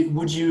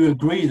you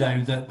agree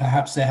though that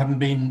perhaps they haven't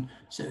been,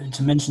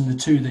 to mention the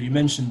two that you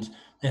mentioned,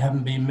 they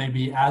haven't been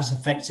maybe as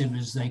effective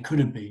as they could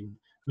have been?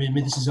 I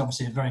mean, this is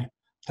obviously a very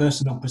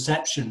personal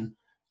perception.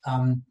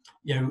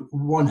 You know,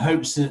 one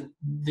hopes that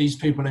these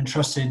people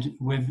entrusted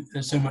with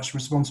so much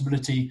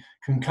responsibility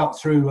can cut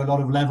through a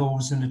lot of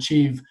levels and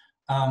achieve,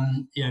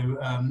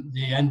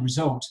 the end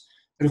result.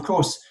 But of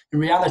course, in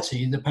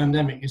reality, the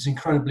pandemic is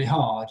incredibly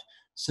hard.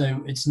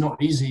 So it's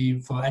not easy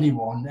for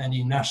anyone,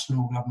 any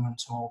national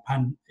government or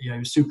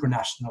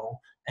supranational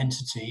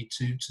entity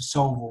to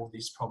solve all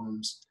these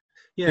problems.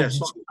 Yes.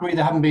 Do you agree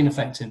they haven't been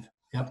effective?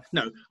 Yep.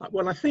 No.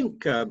 Well, I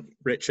think,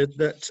 Richard,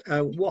 that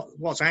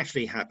what's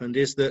actually happened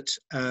is that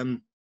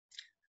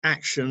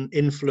action,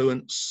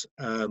 influence,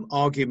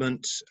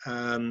 argument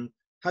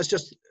has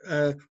just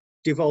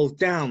devolved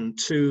down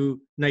to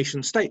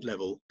nation state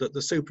level, that the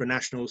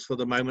supranationals for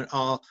the moment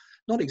are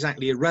not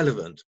exactly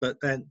irrelevant, but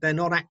they're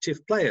not active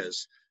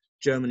players.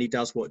 Germany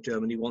does what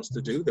Germany wants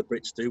to do, the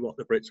Brits do what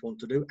the Brits want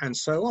to do, and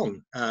so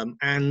on.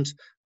 And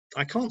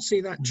I can't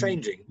see that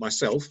changing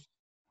myself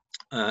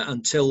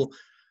until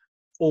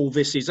all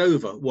this is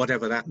over,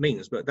 whatever that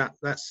means, but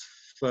that's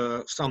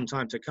for some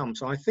time to come.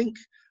 So I think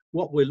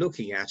what we're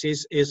looking at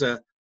is a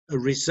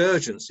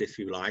resurgence, if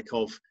you like,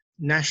 of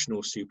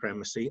national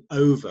supremacy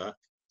over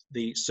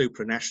the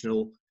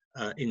supranational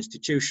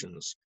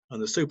institutions.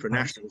 And the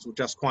supranationals will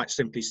just quite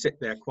simply sit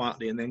there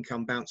quietly and then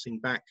come bouncing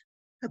back,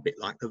 a bit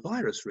like the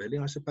virus, really,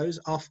 I suppose,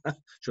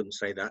 shouldn't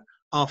say that,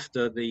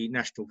 after the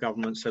national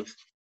governments have,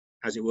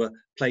 as it were,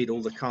 played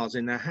all the cards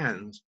in their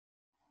hands.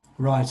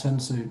 Right,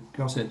 and so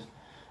got it.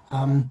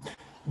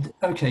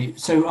 Okay,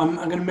 so I'm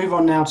going to move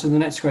on now to the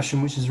next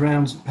question, which is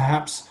around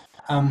perhaps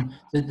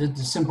the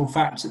simple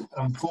fact,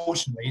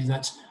 unfortunately,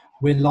 that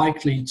we're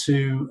likely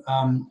to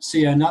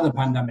see another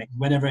pandemic,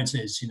 whenever it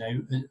is,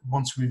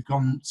 once we've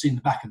seen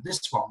the back of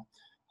this one.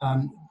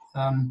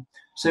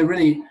 So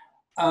really,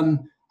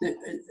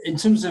 in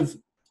terms of,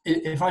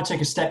 if I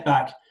take a step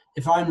back,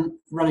 if I'm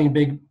running a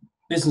big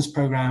business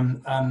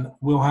program,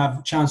 we'll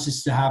have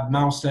chances to have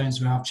milestones,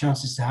 we'll have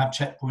chances to have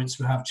checkpoints,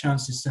 we'll have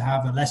chances to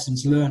have a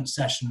lessons learned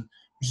session,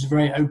 which is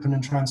very open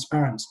and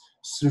transparent,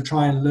 to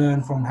try and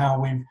learn from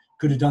how we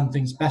could have done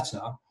things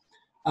better.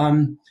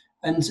 And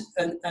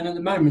at the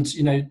moment,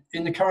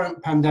 in the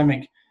current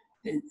pandemic,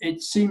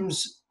 it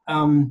seems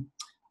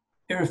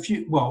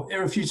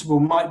irrefutable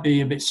might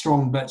be a bit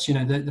strong, but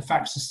the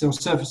facts are still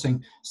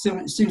surfacing. Still,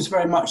 it seems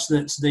very much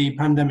that the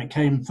pandemic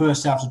came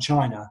first out of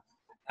China,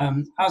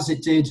 as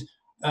it did,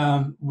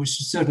 which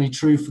is certainly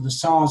true for the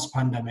SARS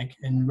pandemic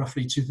in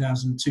roughly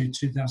 2002,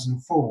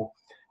 2004.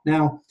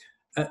 Now,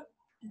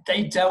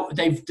 they've dealt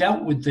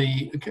with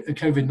the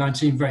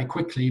COVID-19 very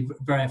quickly,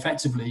 very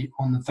effectively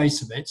on the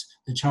face of it.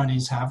 The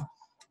Chinese have.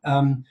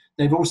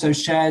 They've also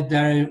shared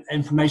their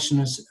information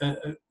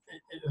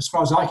as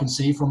far as I can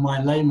see from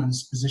my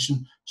layman's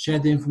position,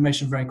 shared the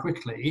information very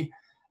quickly.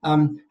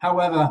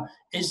 However,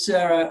 is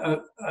there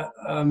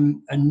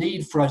a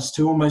need for us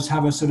to almost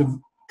have a sort of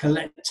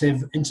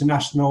collective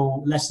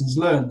international lessons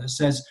learned that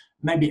says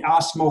maybe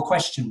ask more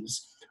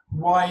questions?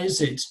 Why is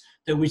it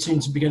that we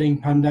seem to be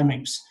getting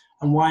pandemics?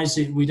 And why is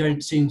it we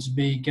don't seem to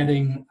be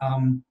getting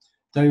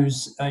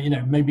those,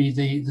 maybe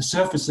the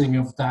surfacing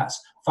of that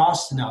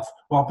fast enough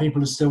while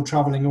people are still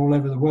traveling all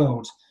over the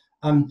world?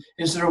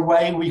 Is there a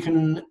way we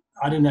can,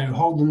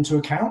 hold them to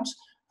account?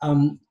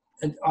 And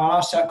I'll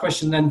ask that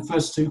question then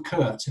first to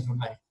Kurt, if I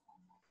may.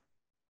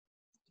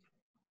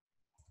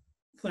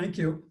 Thank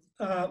you.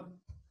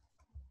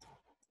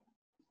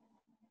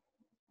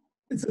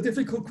 It's a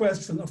difficult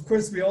question. Of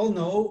course, we all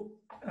know,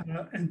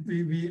 and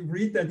we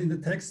read that in the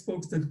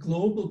textbooks, that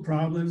global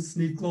problems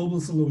need global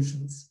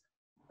solutions.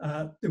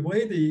 The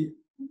way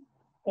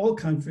all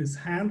countries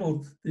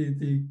handled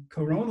the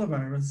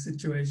coronavirus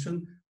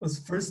situation was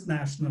first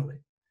nationally.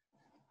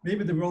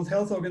 Maybe the World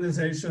Health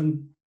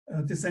Organization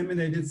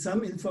disseminated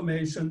some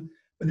information,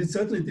 but it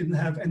certainly didn't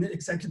have any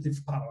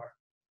executive power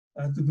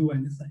to do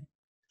anything.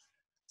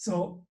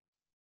 So,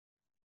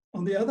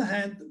 on the other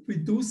hand, we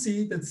do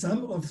see that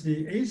some of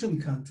the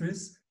Asian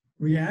countries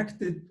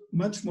reacted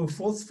much more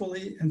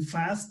forcefully and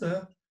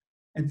faster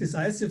and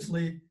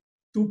decisively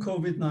to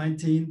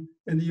COVID-19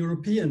 than the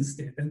Europeans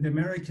did and the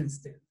Americans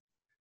did.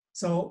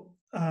 So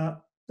there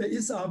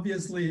is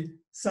obviously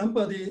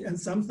somebody and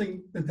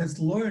something that has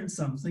learned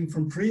something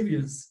from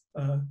previous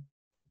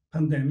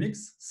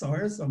pandemics,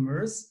 SARS or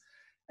MERS.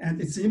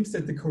 And it seems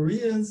that the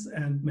Koreans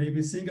and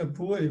maybe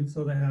Singapore,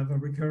 so they have a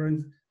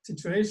recurrent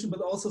situation,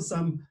 but also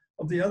some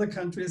of the other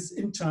countries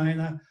in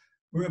China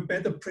were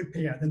better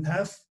prepared and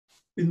have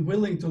been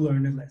willing to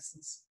learn the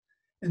lessons.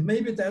 And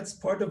maybe that's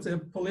part of their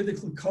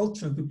political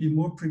culture, to be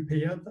more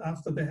prepared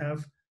after they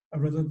have a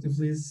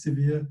relatively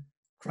severe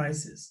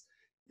crisis.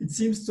 It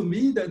seems to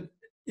me that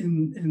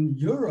in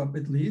Europe,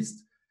 at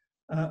least,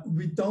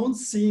 we don't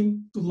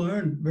seem to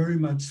learn very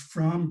much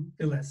from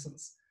the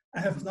lessons. I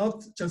have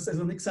not, just as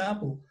an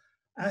example,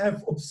 I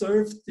have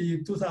observed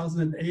the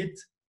 2008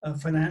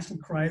 financial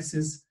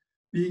crisis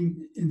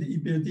being in the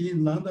EBRD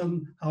in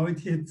London, how it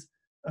hit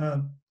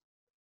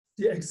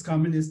the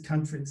ex-communist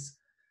countries.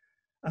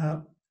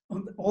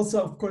 And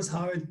also, of course,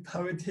 how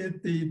it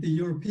hit the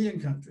European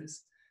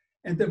countries.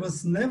 And there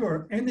was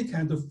never any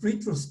kind of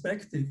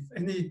retrospective,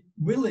 any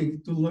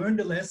willing to learn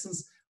the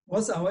lessons.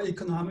 Was our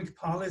economic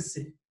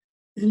policy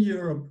in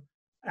Europe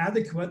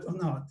adequate or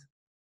not?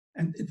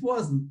 And it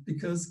wasn't,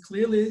 because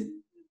clearly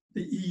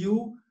the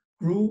EU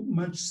grew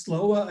much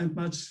slower and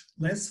much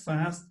less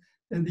fast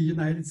than the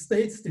United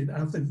States did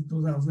after the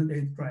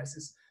 2008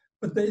 crisis.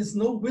 But there is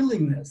no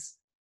willingness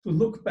to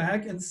look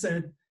back and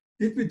say,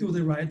 did we do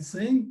the right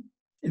thing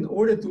in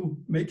order to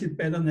make it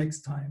better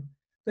next time?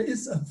 There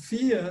is a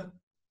fear,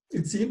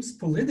 it seems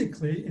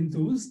politically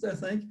induced, I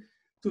think,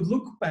 to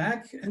look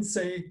back and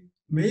say,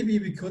 maybe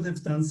we could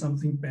have done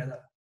something better.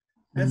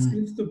 That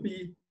seems to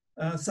be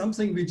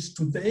something which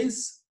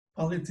today's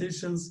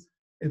politicians,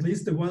 at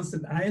least the ones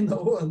that I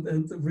know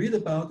and read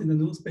about in the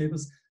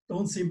newspapers,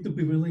 don't seem to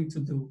be willing to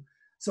do.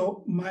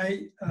 So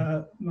my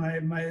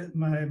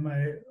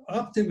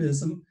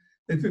optimism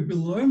that we will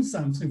learn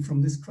something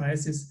from this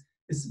crisis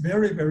is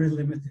very, very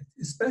limited.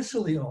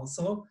 Especially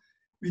also,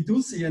 we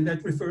do see, and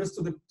that refers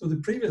to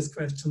the previous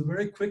question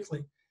very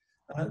quickly,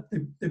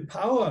 the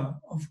power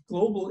of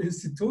global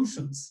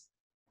institutions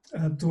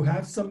to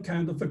have some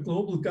kind of a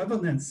global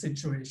governance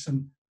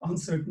situation on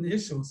certain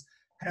issues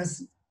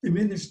has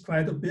diminished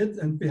quite a bit,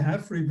 and we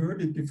have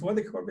reverted before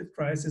the COVID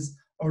crisis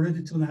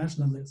already to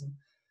nationalism.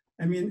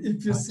 I mean,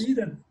 if you see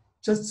that,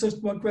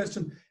 just one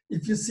question,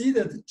 if you see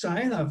that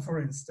China, for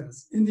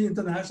instance, in the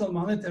International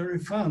Monetary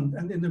Fund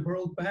and in the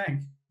World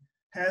Bank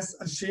has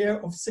a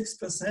share of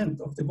 6%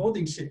 of the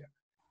voting share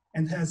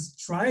and has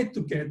tried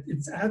to get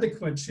its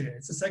adequate share,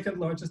 it's the second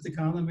largest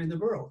economy in the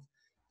world.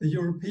 The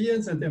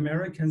Europeans and the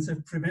Americans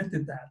have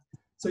prevented that.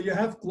 So you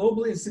have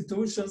global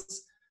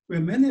institutions where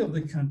many of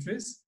the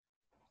countries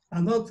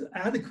are not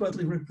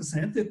adequately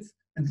represented,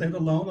 and let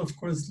alone, of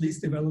course,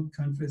 least developed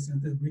countries and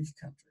the weak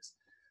countries.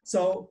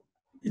 So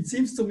it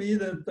seems to me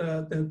that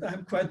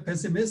I'm quite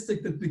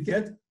pessimistic that we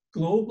get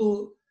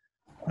global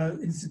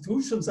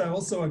institutions. I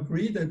also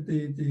agree that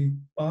the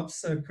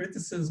Bob's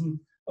criticism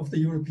of the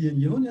European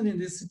Union in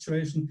this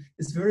situation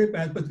is very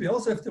bad, but we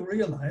also have to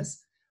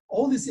realize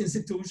all these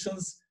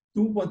institutions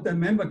do what their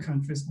member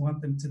countries want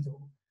them to do.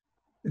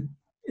 The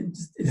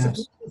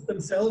institutions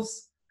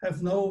themselves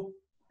have no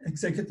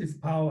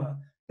executive power.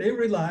 They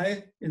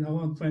rely,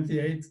 on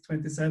 28,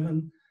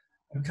 27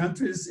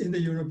 countries in the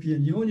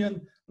European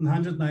Union,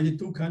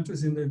 192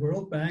 countries in the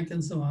World Bank,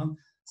 and so on.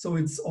 So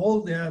it's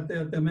all their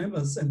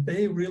members, and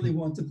they really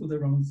want to do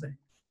their own thing.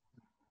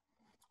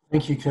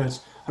 Thank you, Kurt.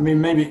 I mean,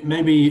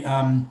 maybe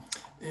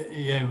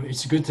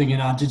it's a good thing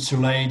in our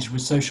digital age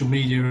with social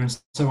media and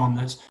so on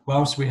that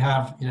whilst we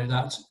have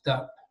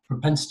that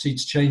propensity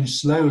to change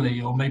slowly,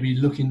 or maybe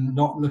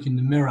not look in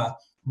the mirror,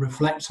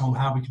 reflect on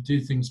how we could do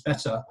things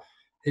better.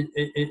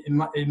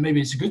 Maybe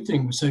it's a good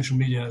thing with social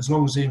media, as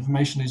long as the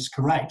information is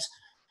correct,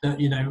 that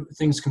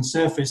things can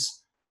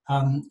surface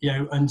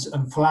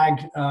and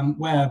flag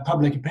where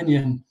public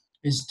opinion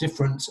is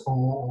different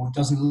or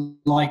doesn't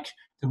like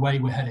the way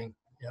we're heading.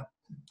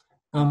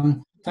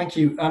 Thank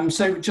you.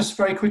 So just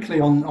very quickly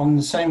on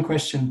the same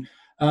question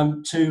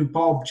to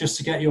Bob, just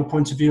to get your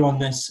point of view on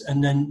this,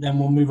 and then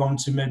we'll move on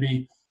to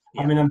maybe.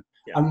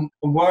 I'm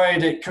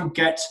worried it could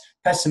get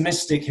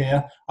pessimistic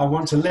here. I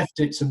want to lift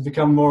it and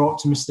become more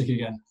optimistic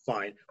again.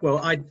 Fine. Well,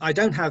 I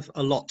don't have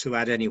a lot to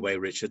add anyway,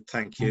 Richard.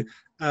 Thank you.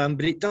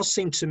 But it does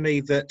seem to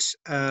me that,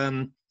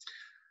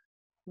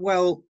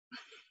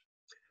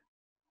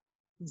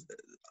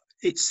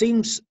 it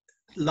seems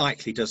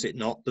likely, does it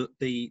not, that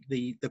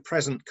the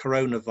present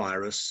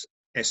coronavirus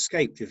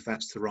escaped, if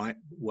that's the right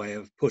way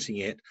of putting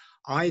it,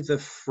 either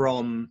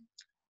from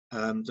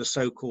the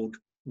so-called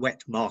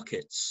wet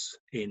markets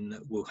in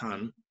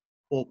Wuhan,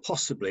 or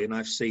possibly, and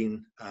I've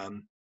seen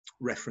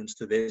reference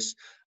to this,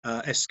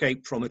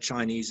 escaped from a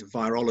Chinese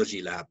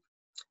virology lab.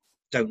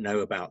 Don't know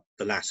about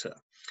the latter.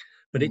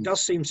 But it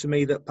does seem to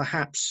me that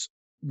perhaps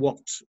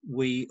what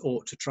we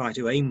ought to try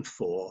to aim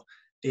for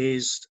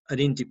is an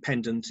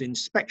independent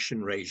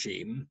inspection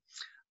regime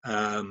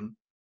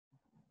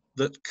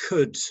that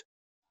could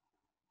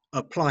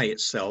apply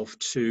itself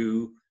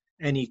to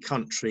any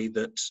country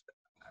that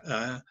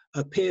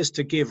appears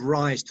to give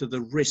rise to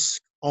the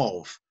risk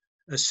of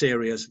a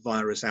serious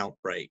virus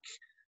outbreak.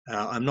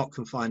 I'm not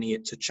confining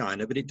it to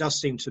China, but it does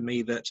seem to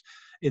me that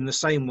in the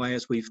same way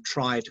as we've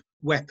tried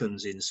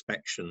weapons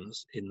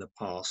inspections in the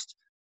past,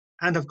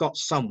 and have got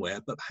somewhere,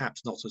 but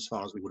perhaps not as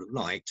far as we would have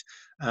liked,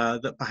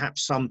 that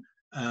perhaps some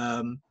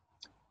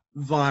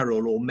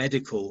viral or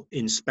medical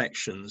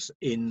inspections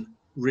in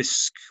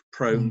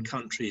risk-prone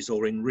countries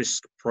or in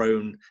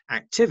risk-prone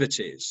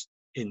activities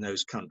in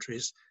those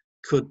countries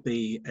could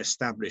be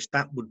established.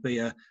 That would be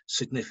a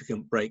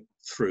significant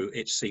breakthrough,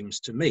 it seems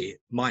to me. It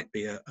might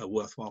be a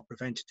worthwhile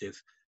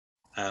preventative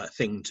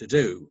thing to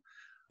do.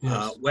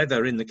 Yes.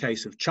 Whether in the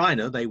case of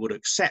China they would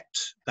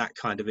accept that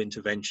kind of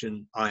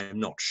intervention, I am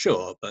not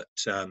sure, but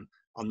I'm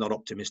not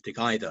optimistic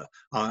either.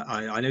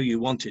 I know you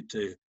wanted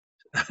to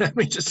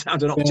me to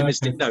sound an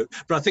optimistic note,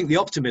 but I think the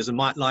optimism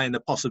might lie in the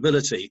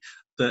possibility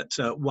that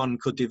one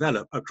could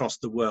develop across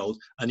the world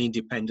an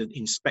independent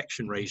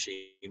inspection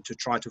regime to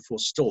try to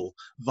forestall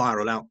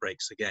viral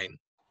outbreaks again.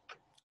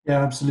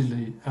 Yeah,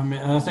 absolutely. I mean,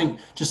 I think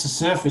just the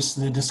surface,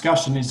 the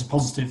discussion is a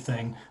positive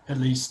thing, at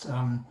least.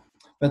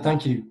 But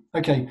thank you.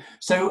 Okay,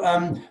 so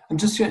I'm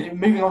just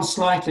moving on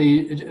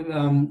slightly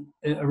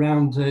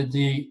around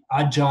the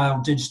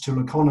agile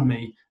digital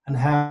economy and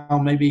how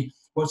maybe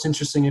what's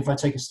interesting, if I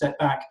take a step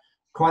back,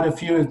 quite a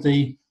few of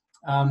the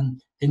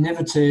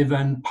innovative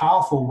and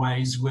powerful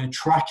ways we're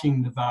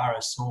tracking the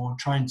virus or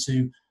trying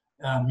to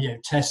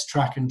test,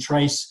 track and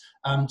trace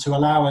to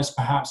allow us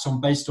perhaps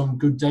based on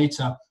good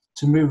data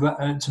to move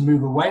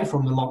away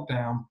from the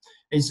lockdown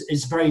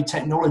is very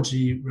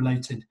technology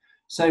related.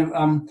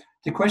 So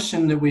the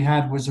question that we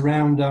had was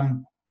around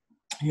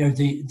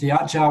the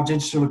agile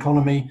digital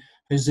economy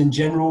has in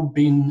general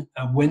been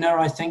a winner,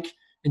 I think,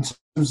 in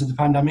terms of the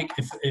pandemic,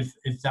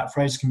 if that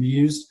phrase can be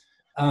used.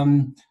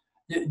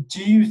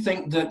 Do you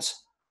think that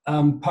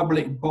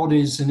public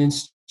bodies and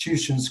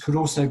institutions could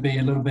also be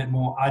a little bit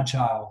more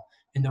agile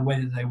in the way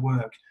that they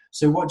work?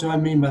 So what do I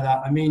mean by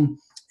that? I mean,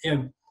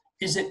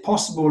 is it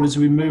possible as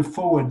we move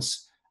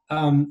forwards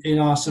in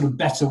our sort of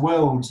better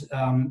world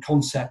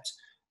concept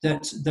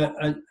that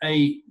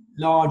a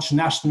large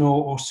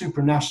national or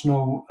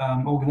supranational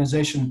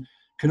organization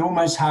can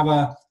almost have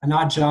an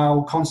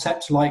agile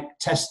concept like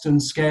test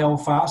and scale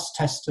fast,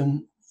 test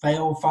and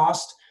fail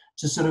fast,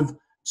 to sort of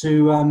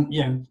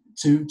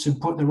to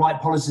put the right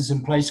policies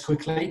in place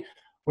quickly,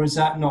 or is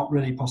that not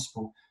really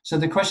possible? So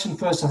the question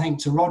first, I think,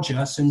 to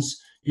Roger,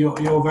 since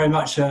you're very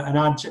much an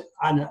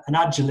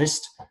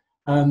agilist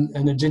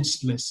and a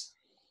digitalist.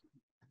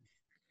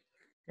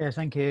 Yeah,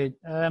 thank you.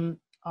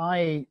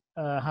 I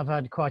have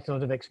had quite a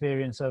lot of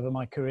experience over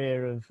my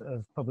career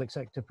of public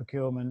sector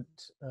procurement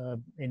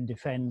in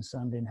defence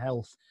and in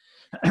health,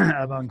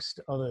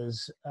 amongst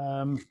others.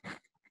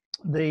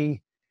 The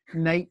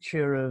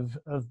nature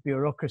of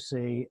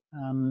bureaucracy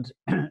and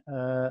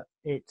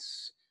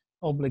its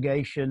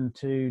obligation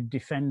to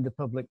defend the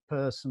public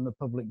purse and the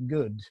public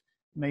good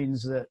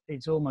means that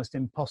it's almost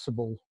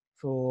impossible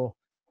for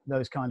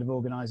those kind of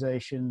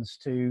organizations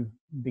to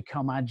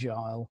become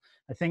agile.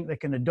 I think they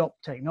can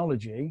adopt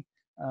technology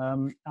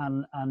and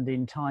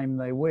in time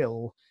they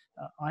will.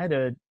 I had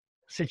a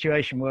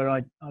situation where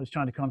I was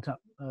trying to contact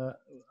a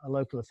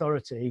local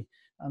authority,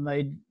 and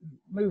they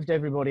moved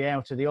everybody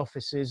out of the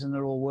offices and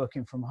they're all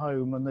working from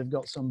home and they've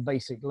got some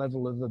basic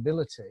level of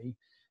ability,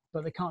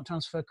 but they can't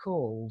transfer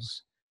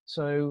calls.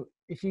 So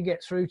if you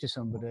get through to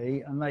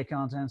somebody and they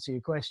can't answer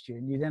your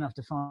question, you then have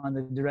to find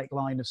the direct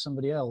line of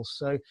somebody else.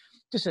 So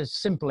just a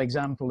simple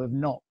example of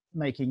not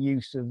making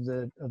use of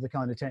the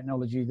kind of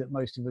technology that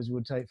most of us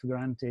would take for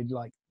granted,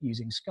 like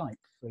using Skype,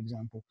 for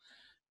example.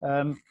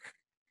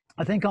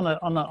 I think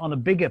on a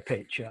bigger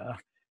picture,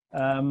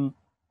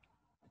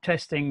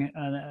 testing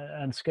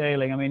and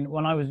scaling. I mean,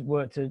 when I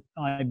worked at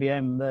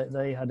IBM,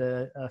 they had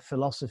a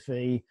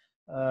philosophy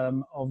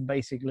of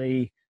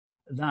basically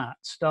that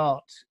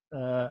start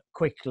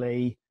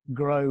quickly,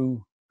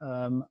 grow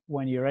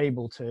when you're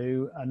able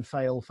to, and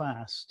fail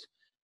fast.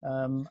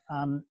 And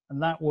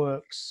that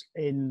works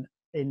in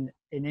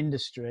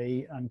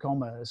industry and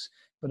commerce,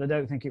 but I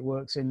don't think it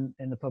works in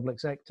the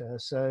public sector.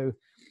 So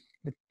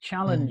the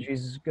challenge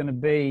is going to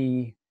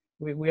be,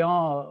 we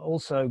are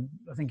also,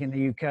 I think, in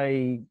the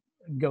UK,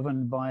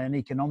 governed by an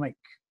economic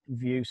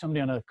view. Somebody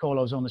on a call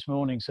I was on this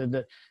morning said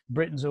that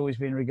Britain's always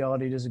been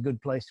regarded as a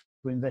good place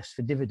to invest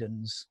for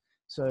dividends.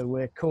 So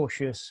we're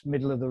cautious,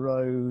 middle of the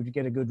road,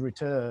 get a good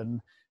return.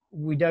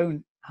 We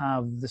don't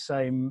have the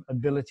same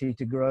ability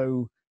to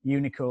grow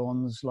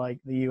unicorns like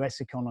the US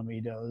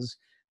economy does.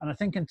 And I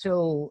think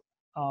until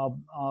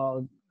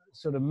our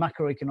sort of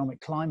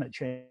macroeconomic climate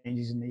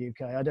changes in the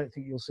UK, I don't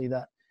think you'll see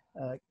that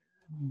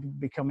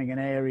becoming an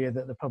area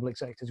that the public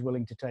sector is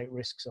willing to take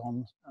risks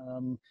on.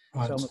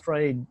 Right. So I'm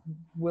afraid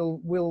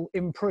we'll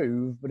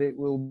improve, but it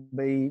will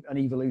be an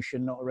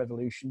evolution, not a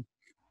revolution.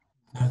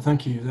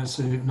 Thank you. That's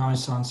a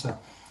nice answer.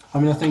 I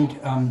mean, I think,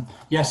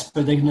 yes,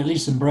 but they can at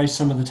least embrace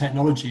some of the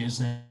technology as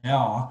they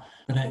are.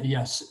 But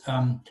yes,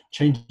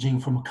 changing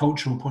from a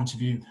cultural point of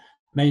view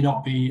may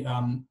not be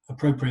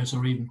appropriate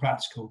or even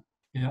practical.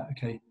 Yeah,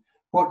 okay.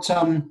 What?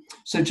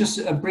 So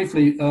just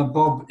briefly,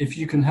 Bob, if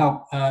you can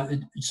help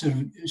sort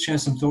of share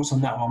some thoughts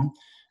on that one,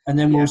 and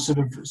then we'll sort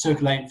of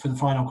circulate for the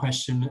final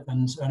question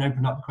and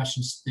open up the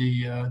questions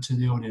to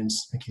the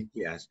audience. Thank you.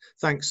 Yes,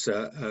 thanks,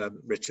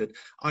 Richard.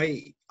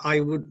 I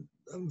would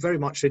very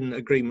much in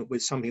agreement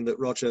with something that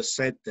Roger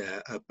said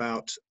there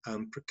about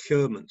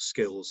procurement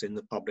skills in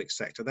the public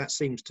sector. That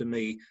seems to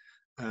me,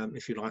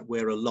 if you like,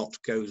 where a lot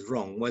goes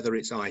wrong, whether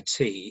it's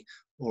IT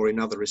or in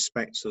other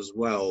respects as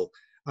well.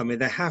 I mean,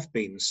 there have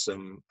been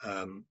some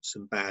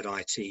bad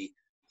IT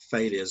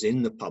failures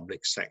in the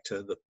public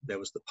sector. There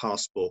was the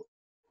passport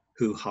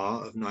hoo-ha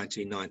of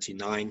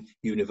 1999.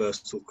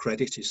 Universal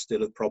credit is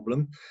still a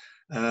problem.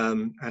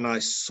 And I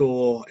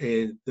saw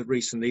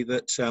recently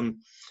that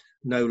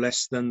no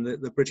less than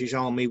the British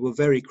Army were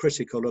very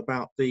critical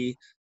about the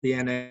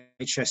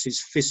NHS's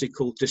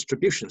physical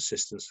distribution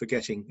systems for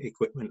getting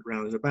equipment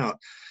round and about.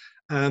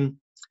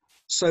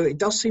 So it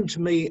does seem to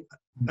me,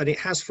 and it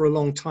has for a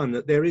long time,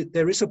 that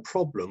there is a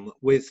problem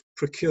with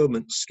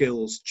procurement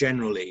skills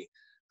generally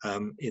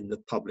in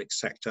the public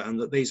sector, and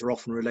that these are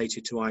often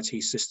related to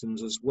IT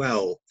systems as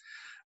well.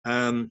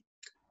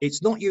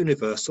 It's not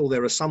universal.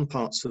 There are some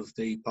parts of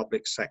the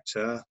public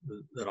sector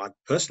that I've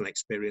personal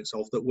experience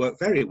of that work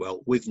very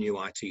well with new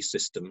IT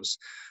systems.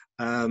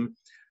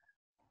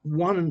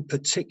 One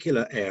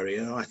particular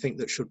area I think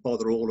that should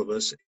bother all of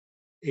us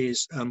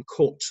is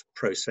court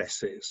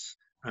processes,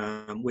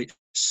 which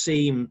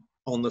seem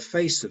on the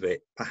face of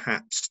it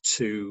perhaps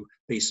to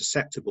be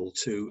susceptible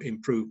to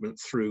improvement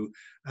through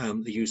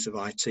the use of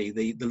IT.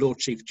 The Lord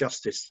Chief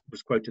Justice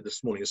was quoted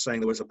this morning as saying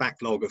there was a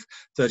backlog of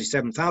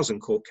 37,000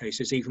 court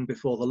cases even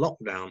before the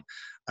lockdown.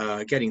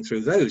 Getting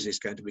through those is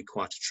going to be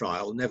quite a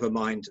trial, never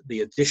mind the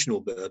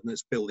additional burden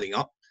that's building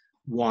up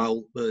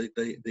while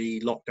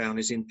the lockdown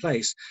is in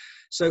place.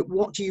 So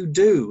what do you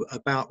do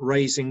about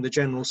raising the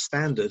general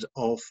standard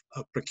of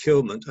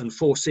procurement and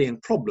foreseeing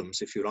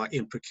problems, if you like,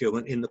 in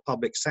procurement in the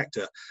public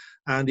sector?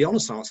 And the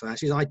honest answer to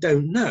that is I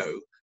don't know.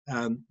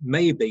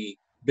 Maybe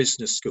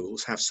business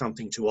schools have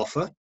something to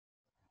offer.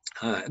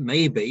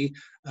 Maybe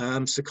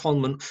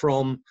secondment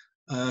from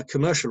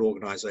commercial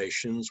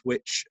organisations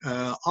which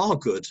are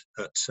good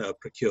at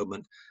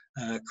procurement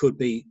could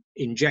be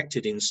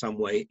injected in some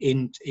way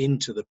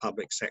into the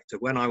public sector.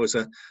 When I was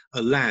a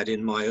lad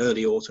in my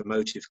early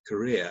automotive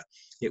career,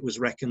 it was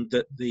reckoned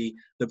that the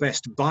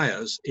best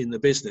buyers in the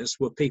business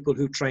were people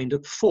who trained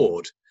at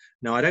Ford.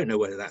 Now, I don't know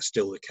whether that's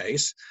still the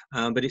case,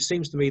 but it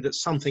seems to me that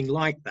something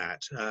like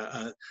that,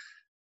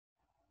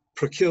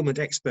 procurement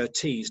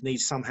expertise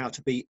needs somehow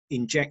to be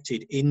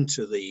injected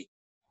into the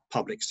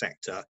public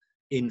sector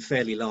in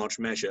fairly large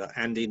measure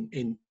and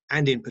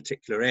in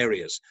particular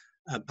areas.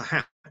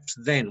 Perhaps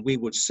then we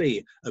would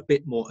see a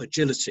bit more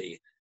agility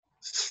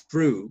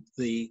through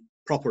the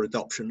proper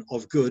adoption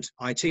of good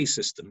IT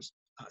systems.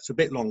 It's a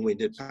bit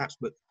long-winded, perhaps,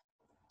 but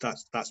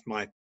that's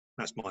my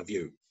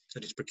view.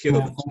 That it's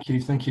procurement. Yeah,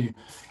 thank you.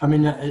 I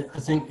mean, I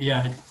think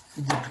the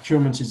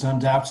procurement is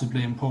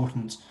undoubtedly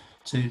important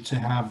to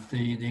have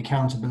the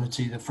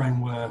accountability, the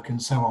framework,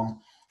 and so on.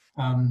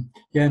 I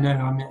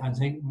mean, I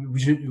think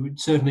we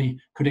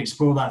certainly could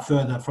explore that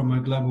further from a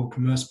global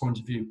commerce point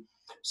of view.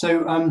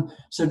 So,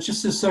 so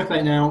just to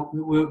circulate now,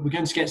 we're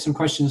going to get some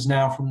questions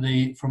now from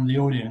the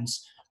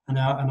audience, and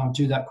I'll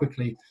do that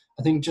quickly.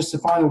 I think just the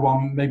final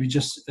one, maybe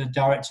just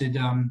directed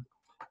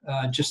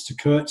just to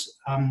Kurt,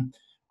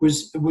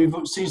 was we've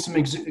seen some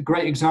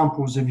great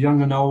examples of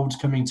young and old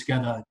coming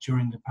together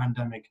during the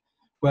pandemic,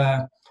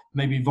 where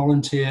maybe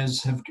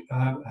volunteers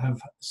have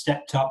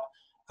stepped up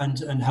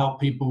and helped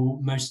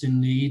people most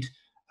in need,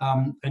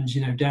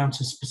 and down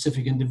to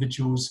specific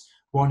individuals.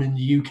 One in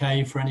the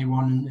UK, for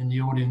anyone in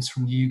the audience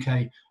from the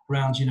UK,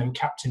 around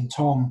Captain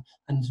Tom,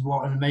 and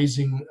what an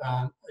amazing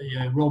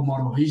role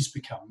model he's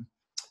become.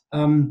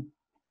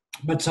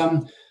 But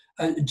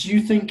do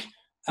you think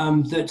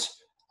that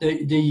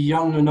the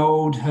young and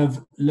old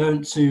have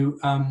learned to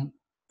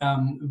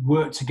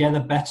work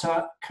together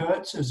better,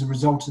 Kurt, as a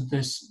result of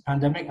this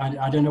pandemic?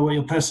 I don't know what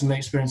your personal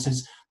experience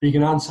is, but you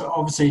can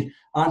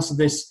answer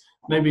this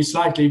maybe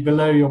slightly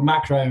below your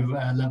macro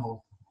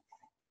level.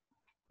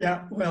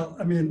 Yeah, well,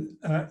 I mean,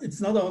 it's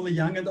not only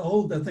young and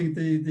old. I think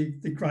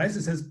the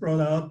crisis has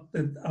brought out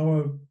that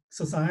our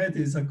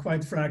societies are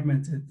quite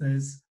fragmented.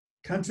 There's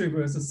country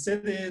versus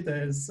city,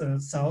 there's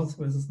south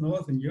versus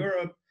north in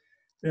Europe,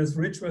 there's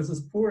rich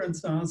versus poor and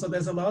so on. So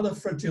there's a lot of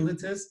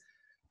fragilities.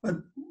 But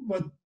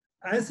what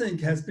I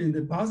think has been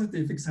the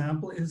positive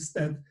example is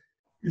that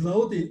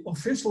below the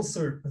official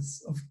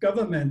surface of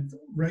government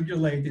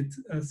regulated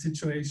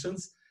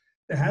situations,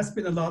 there has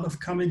been a lot of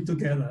coming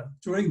together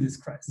during this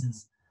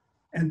crisis.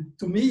 And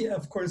to me,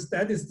 of course,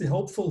 that is the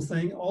hopeful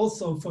thing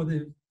also for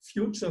the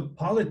future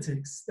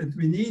politics that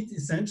we need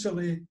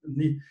essentially,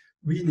 the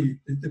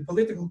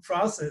political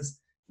process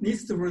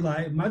needs to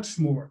rely much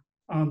more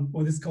on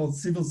what is called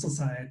civil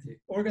society,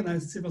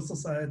 organized civil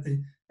society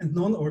and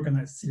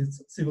non-organized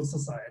civil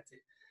society.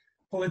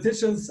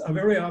 Politicians are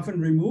very often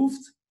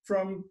removed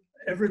from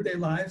everyday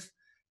life,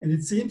 and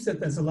it seems that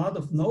there's a lot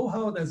of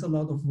know-how, there's a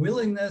lot of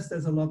willingness,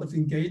 there's a lot of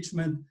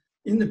engagement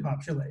in the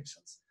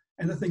populations.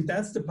 And I think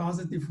that's the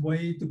positive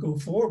way to go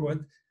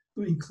forward,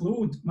 to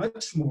include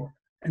much more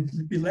and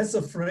to be less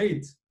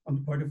afraid on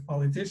the part of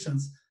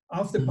politicians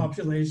of the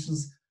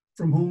populations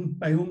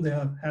by whom they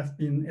have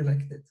been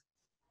elected.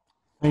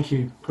 Thank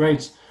you.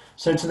 Great.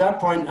 So to that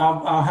point,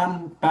 I'll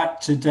hand back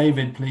to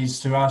David,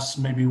 please, to ask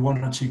maybe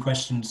one or two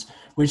questions,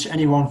 which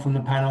anyone from the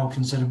panel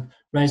can sort of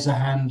raise their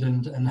hand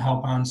and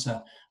help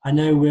answer. I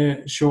know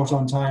we're short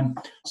on time.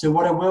 So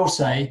what I will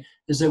say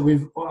is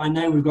that I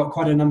know we've got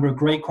quite a number of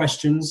great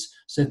questions.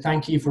 So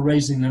thank you for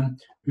raising them.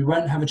 We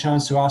won't have a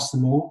chance to ask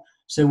them all.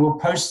 So we'll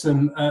post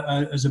them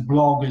as a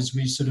blog as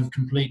we sort of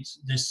complete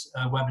this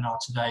webinar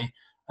today.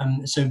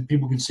 So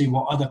people can see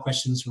what other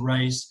questions were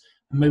raised,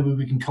 and maybe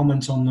we can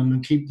comment on them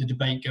and keep the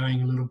debate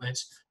going a little bit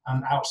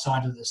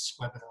outside of this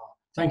webinar.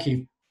 Thank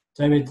you.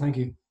 David, thank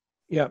you.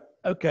 Yeah,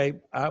 okay.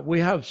 We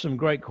have some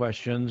great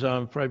questions.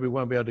 I'm afraid we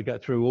won't be able to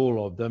get through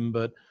all of them,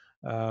 but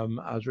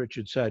as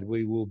Richard said,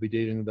 we will be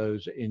dealing with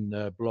those in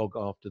the blog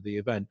after the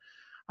event.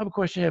 I have a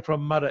question here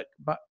from Marek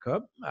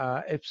Backup.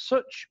 If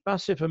such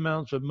massive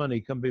amounts of money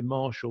can be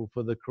marshaled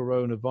for the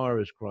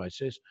coronavirus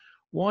crisis,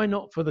 why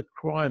not for the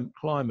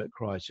climate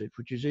crisis,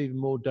 which is even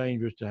more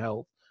dangerous to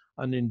health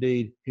and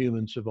indeed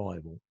human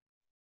survival?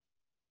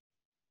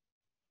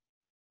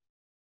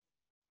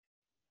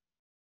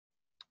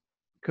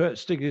 Kurt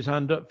sticking his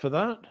hand up for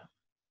that.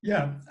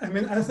 Yeah, I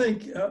mean, I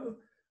think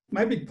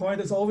my big point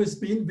has always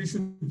been we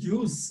should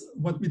use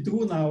what we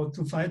do now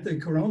to fight the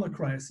corona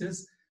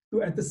crisis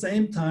to at the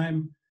same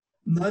time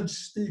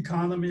nudge the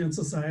economy and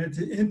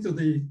society into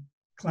the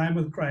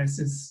climate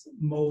crisis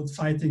mode,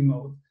 fighting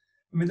mode.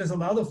 I mean, there's a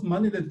lot of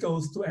money that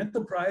goes to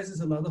enterprises,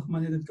 a lot of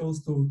money that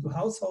goes to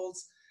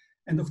households.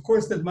 And of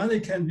course, that money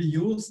can be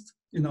used,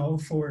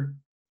 for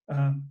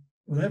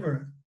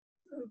whatever,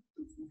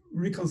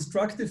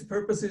 reconstructive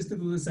purposes to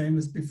do the same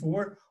as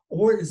before,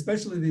 or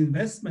especially the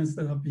investments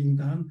that are being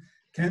done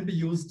can be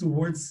used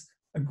towards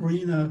a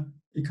greener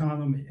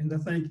economy. And I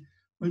think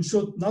one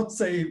should not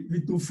say we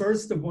do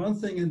first the one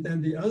thing and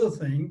then the other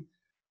thing.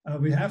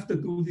 We have to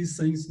do these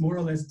things more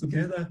or less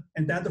together.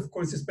 And that, of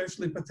course,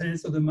 especially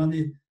pertains to the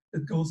money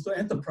that goes to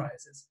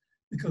enterprises.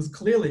 Because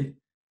clearly,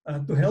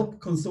 to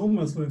help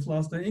consumers who have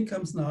lost their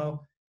incomes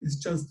now is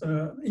just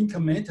an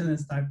income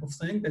maintenance type of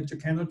thing that you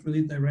cannot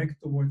really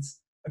direct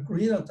towards a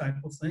greener type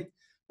of thing.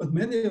 But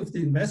many of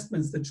the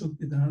investments that should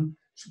be done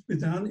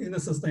in a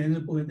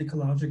sustainable and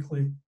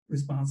ecologically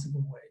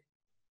responsible way.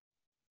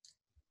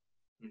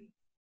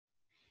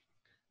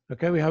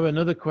 Okay, we have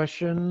another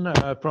question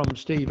from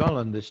Steve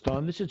Allen this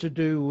time. This is to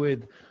do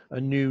with a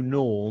new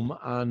norm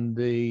and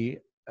the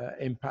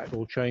impact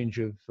or change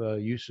of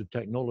use of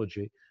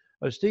technology.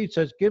 Steve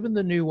says, given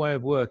the new way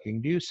of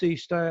working, do you see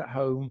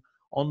stay-at-home,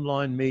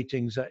 online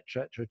meetings,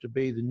 etc., to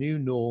be the new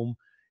norm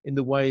in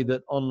the way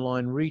that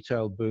online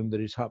retail boom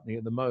that is happening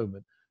at the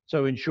moment?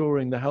 So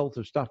ensuring the health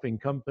of staffing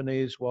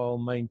companies while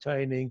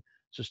maintaining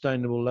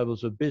sustainable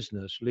levels of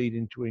business,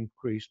 leading to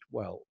increased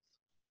wealth.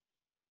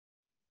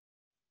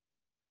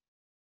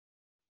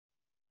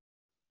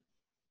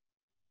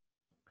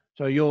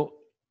 So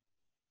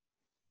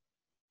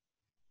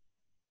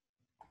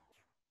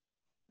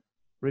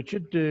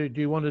Richard, do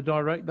you want to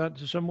direct that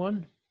to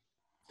someone?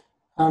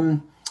 I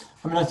mean,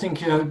 I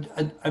think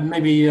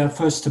maybe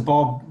first to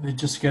Bob,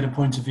 just to get a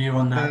point of view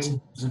on that.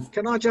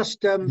 Can I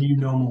just new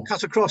normal.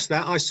 cut across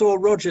that? I saw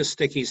Roger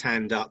stick his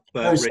hand up,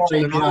 Oh, Richard,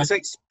 sorry, and I was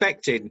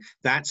expecting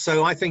that,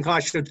 so I think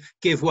I should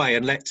give way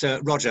and let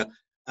Roger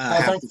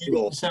have the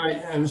floor. Sorry,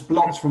 it was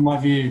blocked from my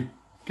view.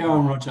 Go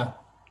on, Roger.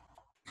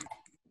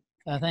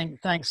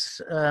 Thanks,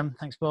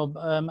 Bob.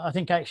 I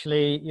think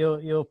actually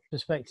your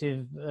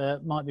perspective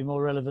might be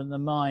more relevant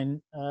than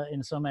mine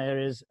in some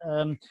areas.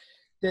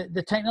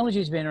 The technology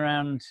has been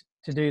around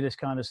to do this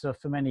kind of stuff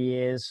for many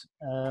years,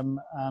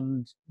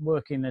 and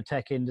working in the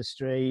tech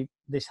industry,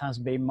 this has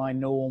been my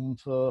norm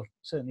for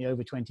certainly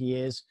over 20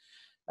 years.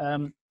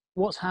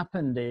 What's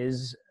happened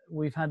is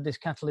we've had this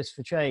catalyst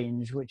for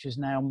change, which has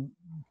now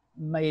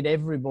made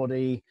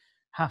everybody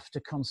have to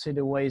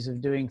consider ways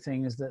of doing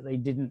things that they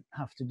didn't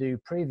have to do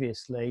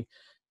previously.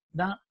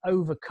 That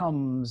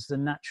overcomes the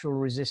natural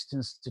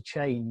resistance to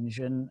change.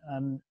 And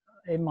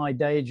in my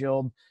day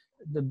job,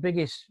 the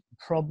biggest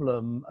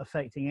problem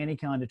affecting any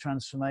kind of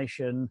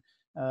transformation,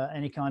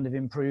 any kind of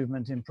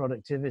improvement in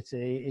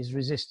productivity is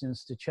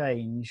resistance to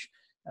change.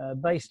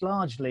 based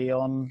largely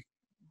on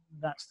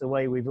that's the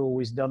way we've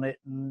always done it,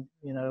 and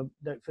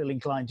don't feel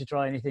inclined to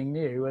try anything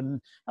new, and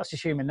that's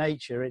just human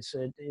nature. It's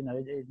it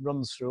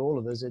runs through all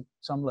of us at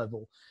some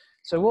level.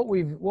 So what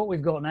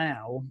we've got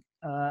now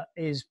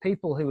is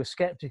people who are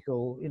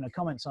skeptical.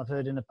 Comments I've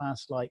heard in the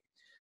past like,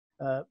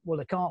 well,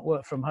 they can't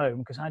work from home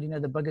because how do you know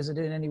the buggers are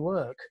doing any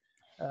work?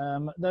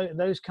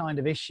 Those kind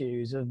of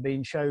issues have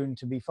been shown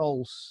to be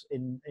false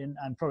and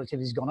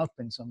productivity's gone up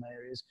in some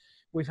areas.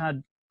 We've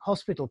had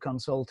hospital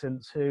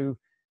consultants who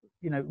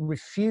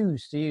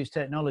refuse to use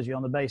technology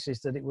on the basis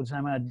that it would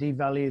somehow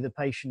devalue the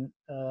patient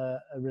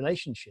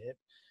relationship,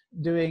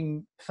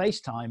 doing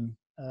FaceTime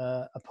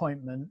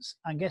appointments,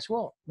 and guess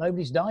what?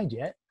 Nobody's died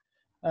yet.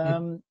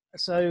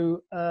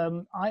 So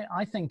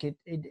I think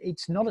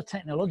it's not a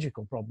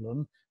technological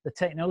problem. The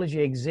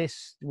technology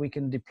exists. We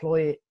can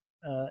deploy it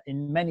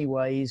in many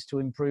ways to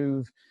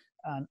improve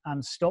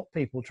and stop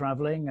people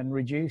traveling and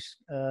reduce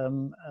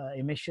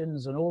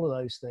emissions and all of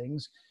those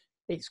things.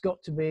 It's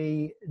got to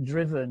be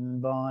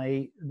driven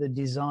by the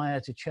desire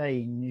to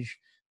change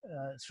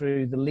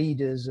through the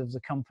leaders of the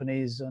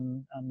companies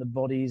and the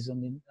bodies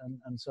and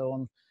so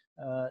on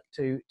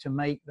to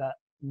make that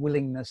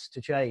willingness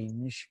to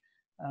change.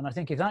 And I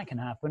think if that can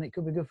happen, it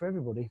could be good for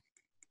everybody.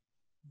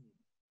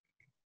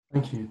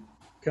 Thank you.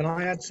 Can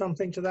I add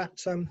something to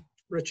that,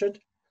 Richard?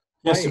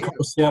 Yes, of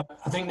course. Yeah,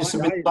 I think this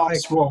will be the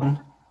last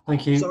one.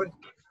 Thank you. Sorry?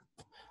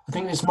 I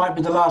think this might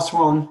be the last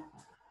one.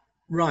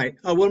 Right.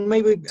 Oh, well,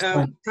 maybe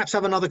perhaps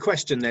have another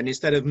question then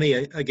instead of me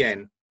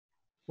again.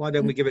 Why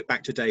don't we give it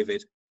back to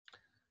David?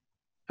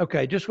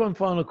 Okay, just one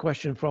final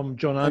question from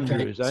John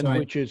Andrews,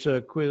 which is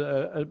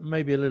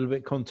maybe a little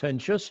bit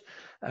contentious.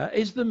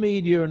 Is the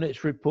media and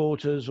its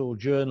reporters or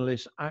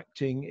journalists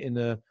acting in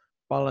a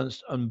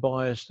balanced,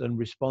 unbiased and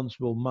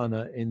responsible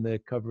manner in their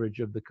coverage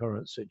of the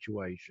current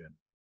situation?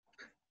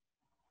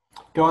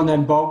 Go on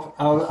then, Bob.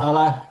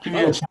 I'll give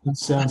you a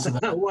chance to answer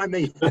that. Why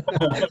me?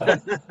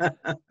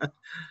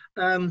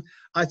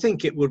 I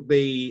think it would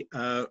be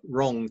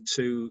wrong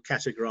to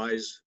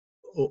categorise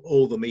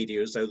all the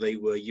media as though they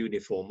were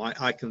uniform.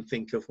 I can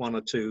think of one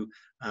or two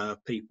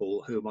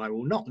people whom I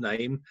will not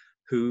name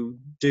who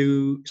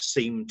do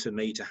seem to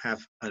me to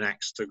have an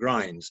axe to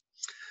grind.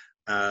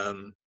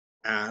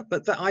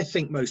 But I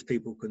think most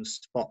people can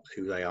spot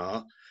who they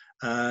are.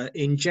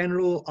 In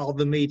general, are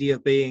the media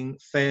being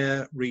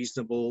fair,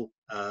 reasonable,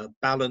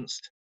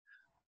 balanced?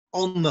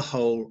 On the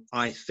whole,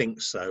 I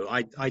think so.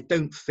 I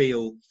don't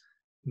feel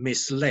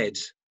misled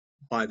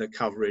by the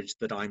coverage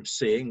that I'm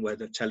seeing,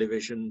 whether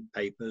television,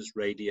 papers,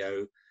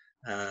 radio,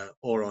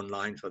 or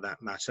online for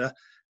that matter.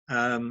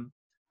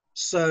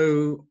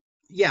 So,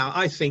 yeah,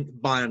 I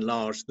think by and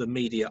large, the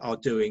media are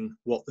doing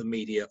what the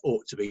media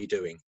ought to be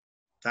doing.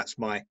 That's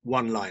my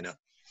one-liner.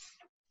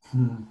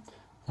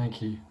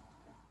 Thank you.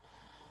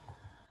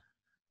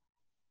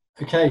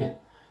 Okay,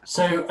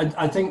 so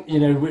I think,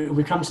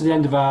 we come to the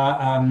end of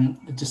our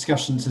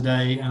discussion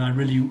today, and I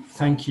really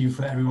thank you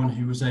for everyone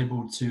who was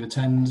able to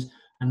attend,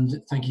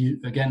 and thank you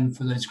again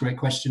for those great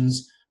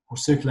questions. We'll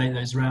circulate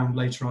those around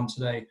later on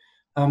today.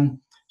 We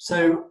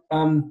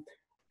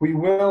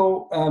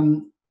will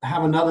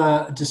have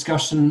another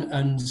discussion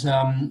and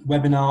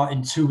webinar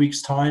in 2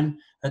 weeks' time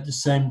at the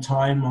same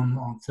time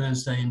on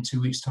Thursday in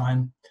 2 weeks'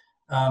 time.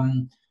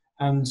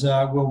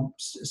 We'll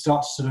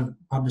start to sort of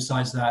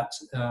publicise that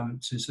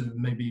to sort of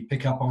maybe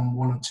pick up on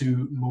one or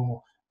two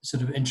more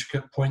sort of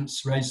intricate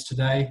points raised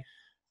today.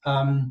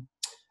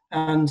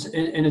 And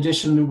in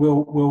addition,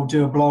 we'll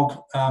do a blog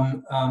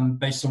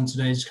based on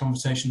today's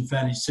conversation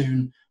fairly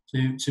soon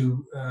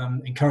to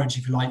encourage,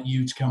 if you like,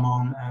 you to come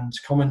on and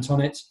comment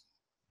on it.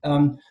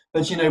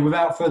 But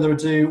without further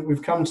ado,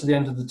 we've come to the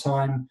end of the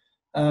time.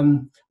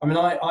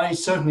 I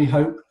certainly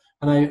hope,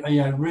 and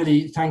I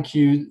really thank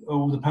you,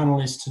 all the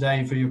panelists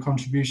today, for your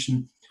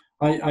contribution.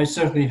 I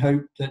certainly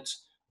hope that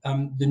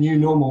the new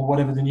normal,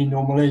 whatever the new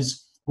normal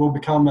is, will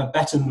become a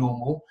better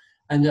normal.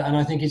 And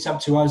I think it's up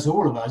to us,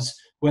 all of us,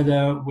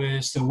 whether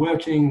we're still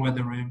working,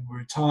 whether we're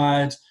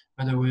retired,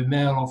 whether we're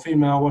male or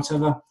female,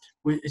 whatever.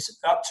 It's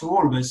up to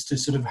all of us to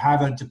sort of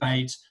have a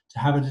debate, to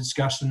have a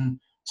discussion,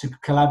 to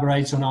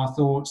collaborate on our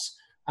thoughts.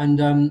 And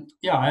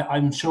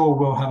I'm sure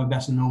we'll have a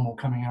better normal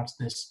coming out of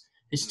this.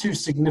 It's too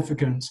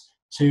significant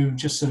to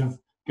just sort of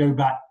go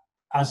back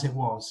as it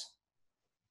was.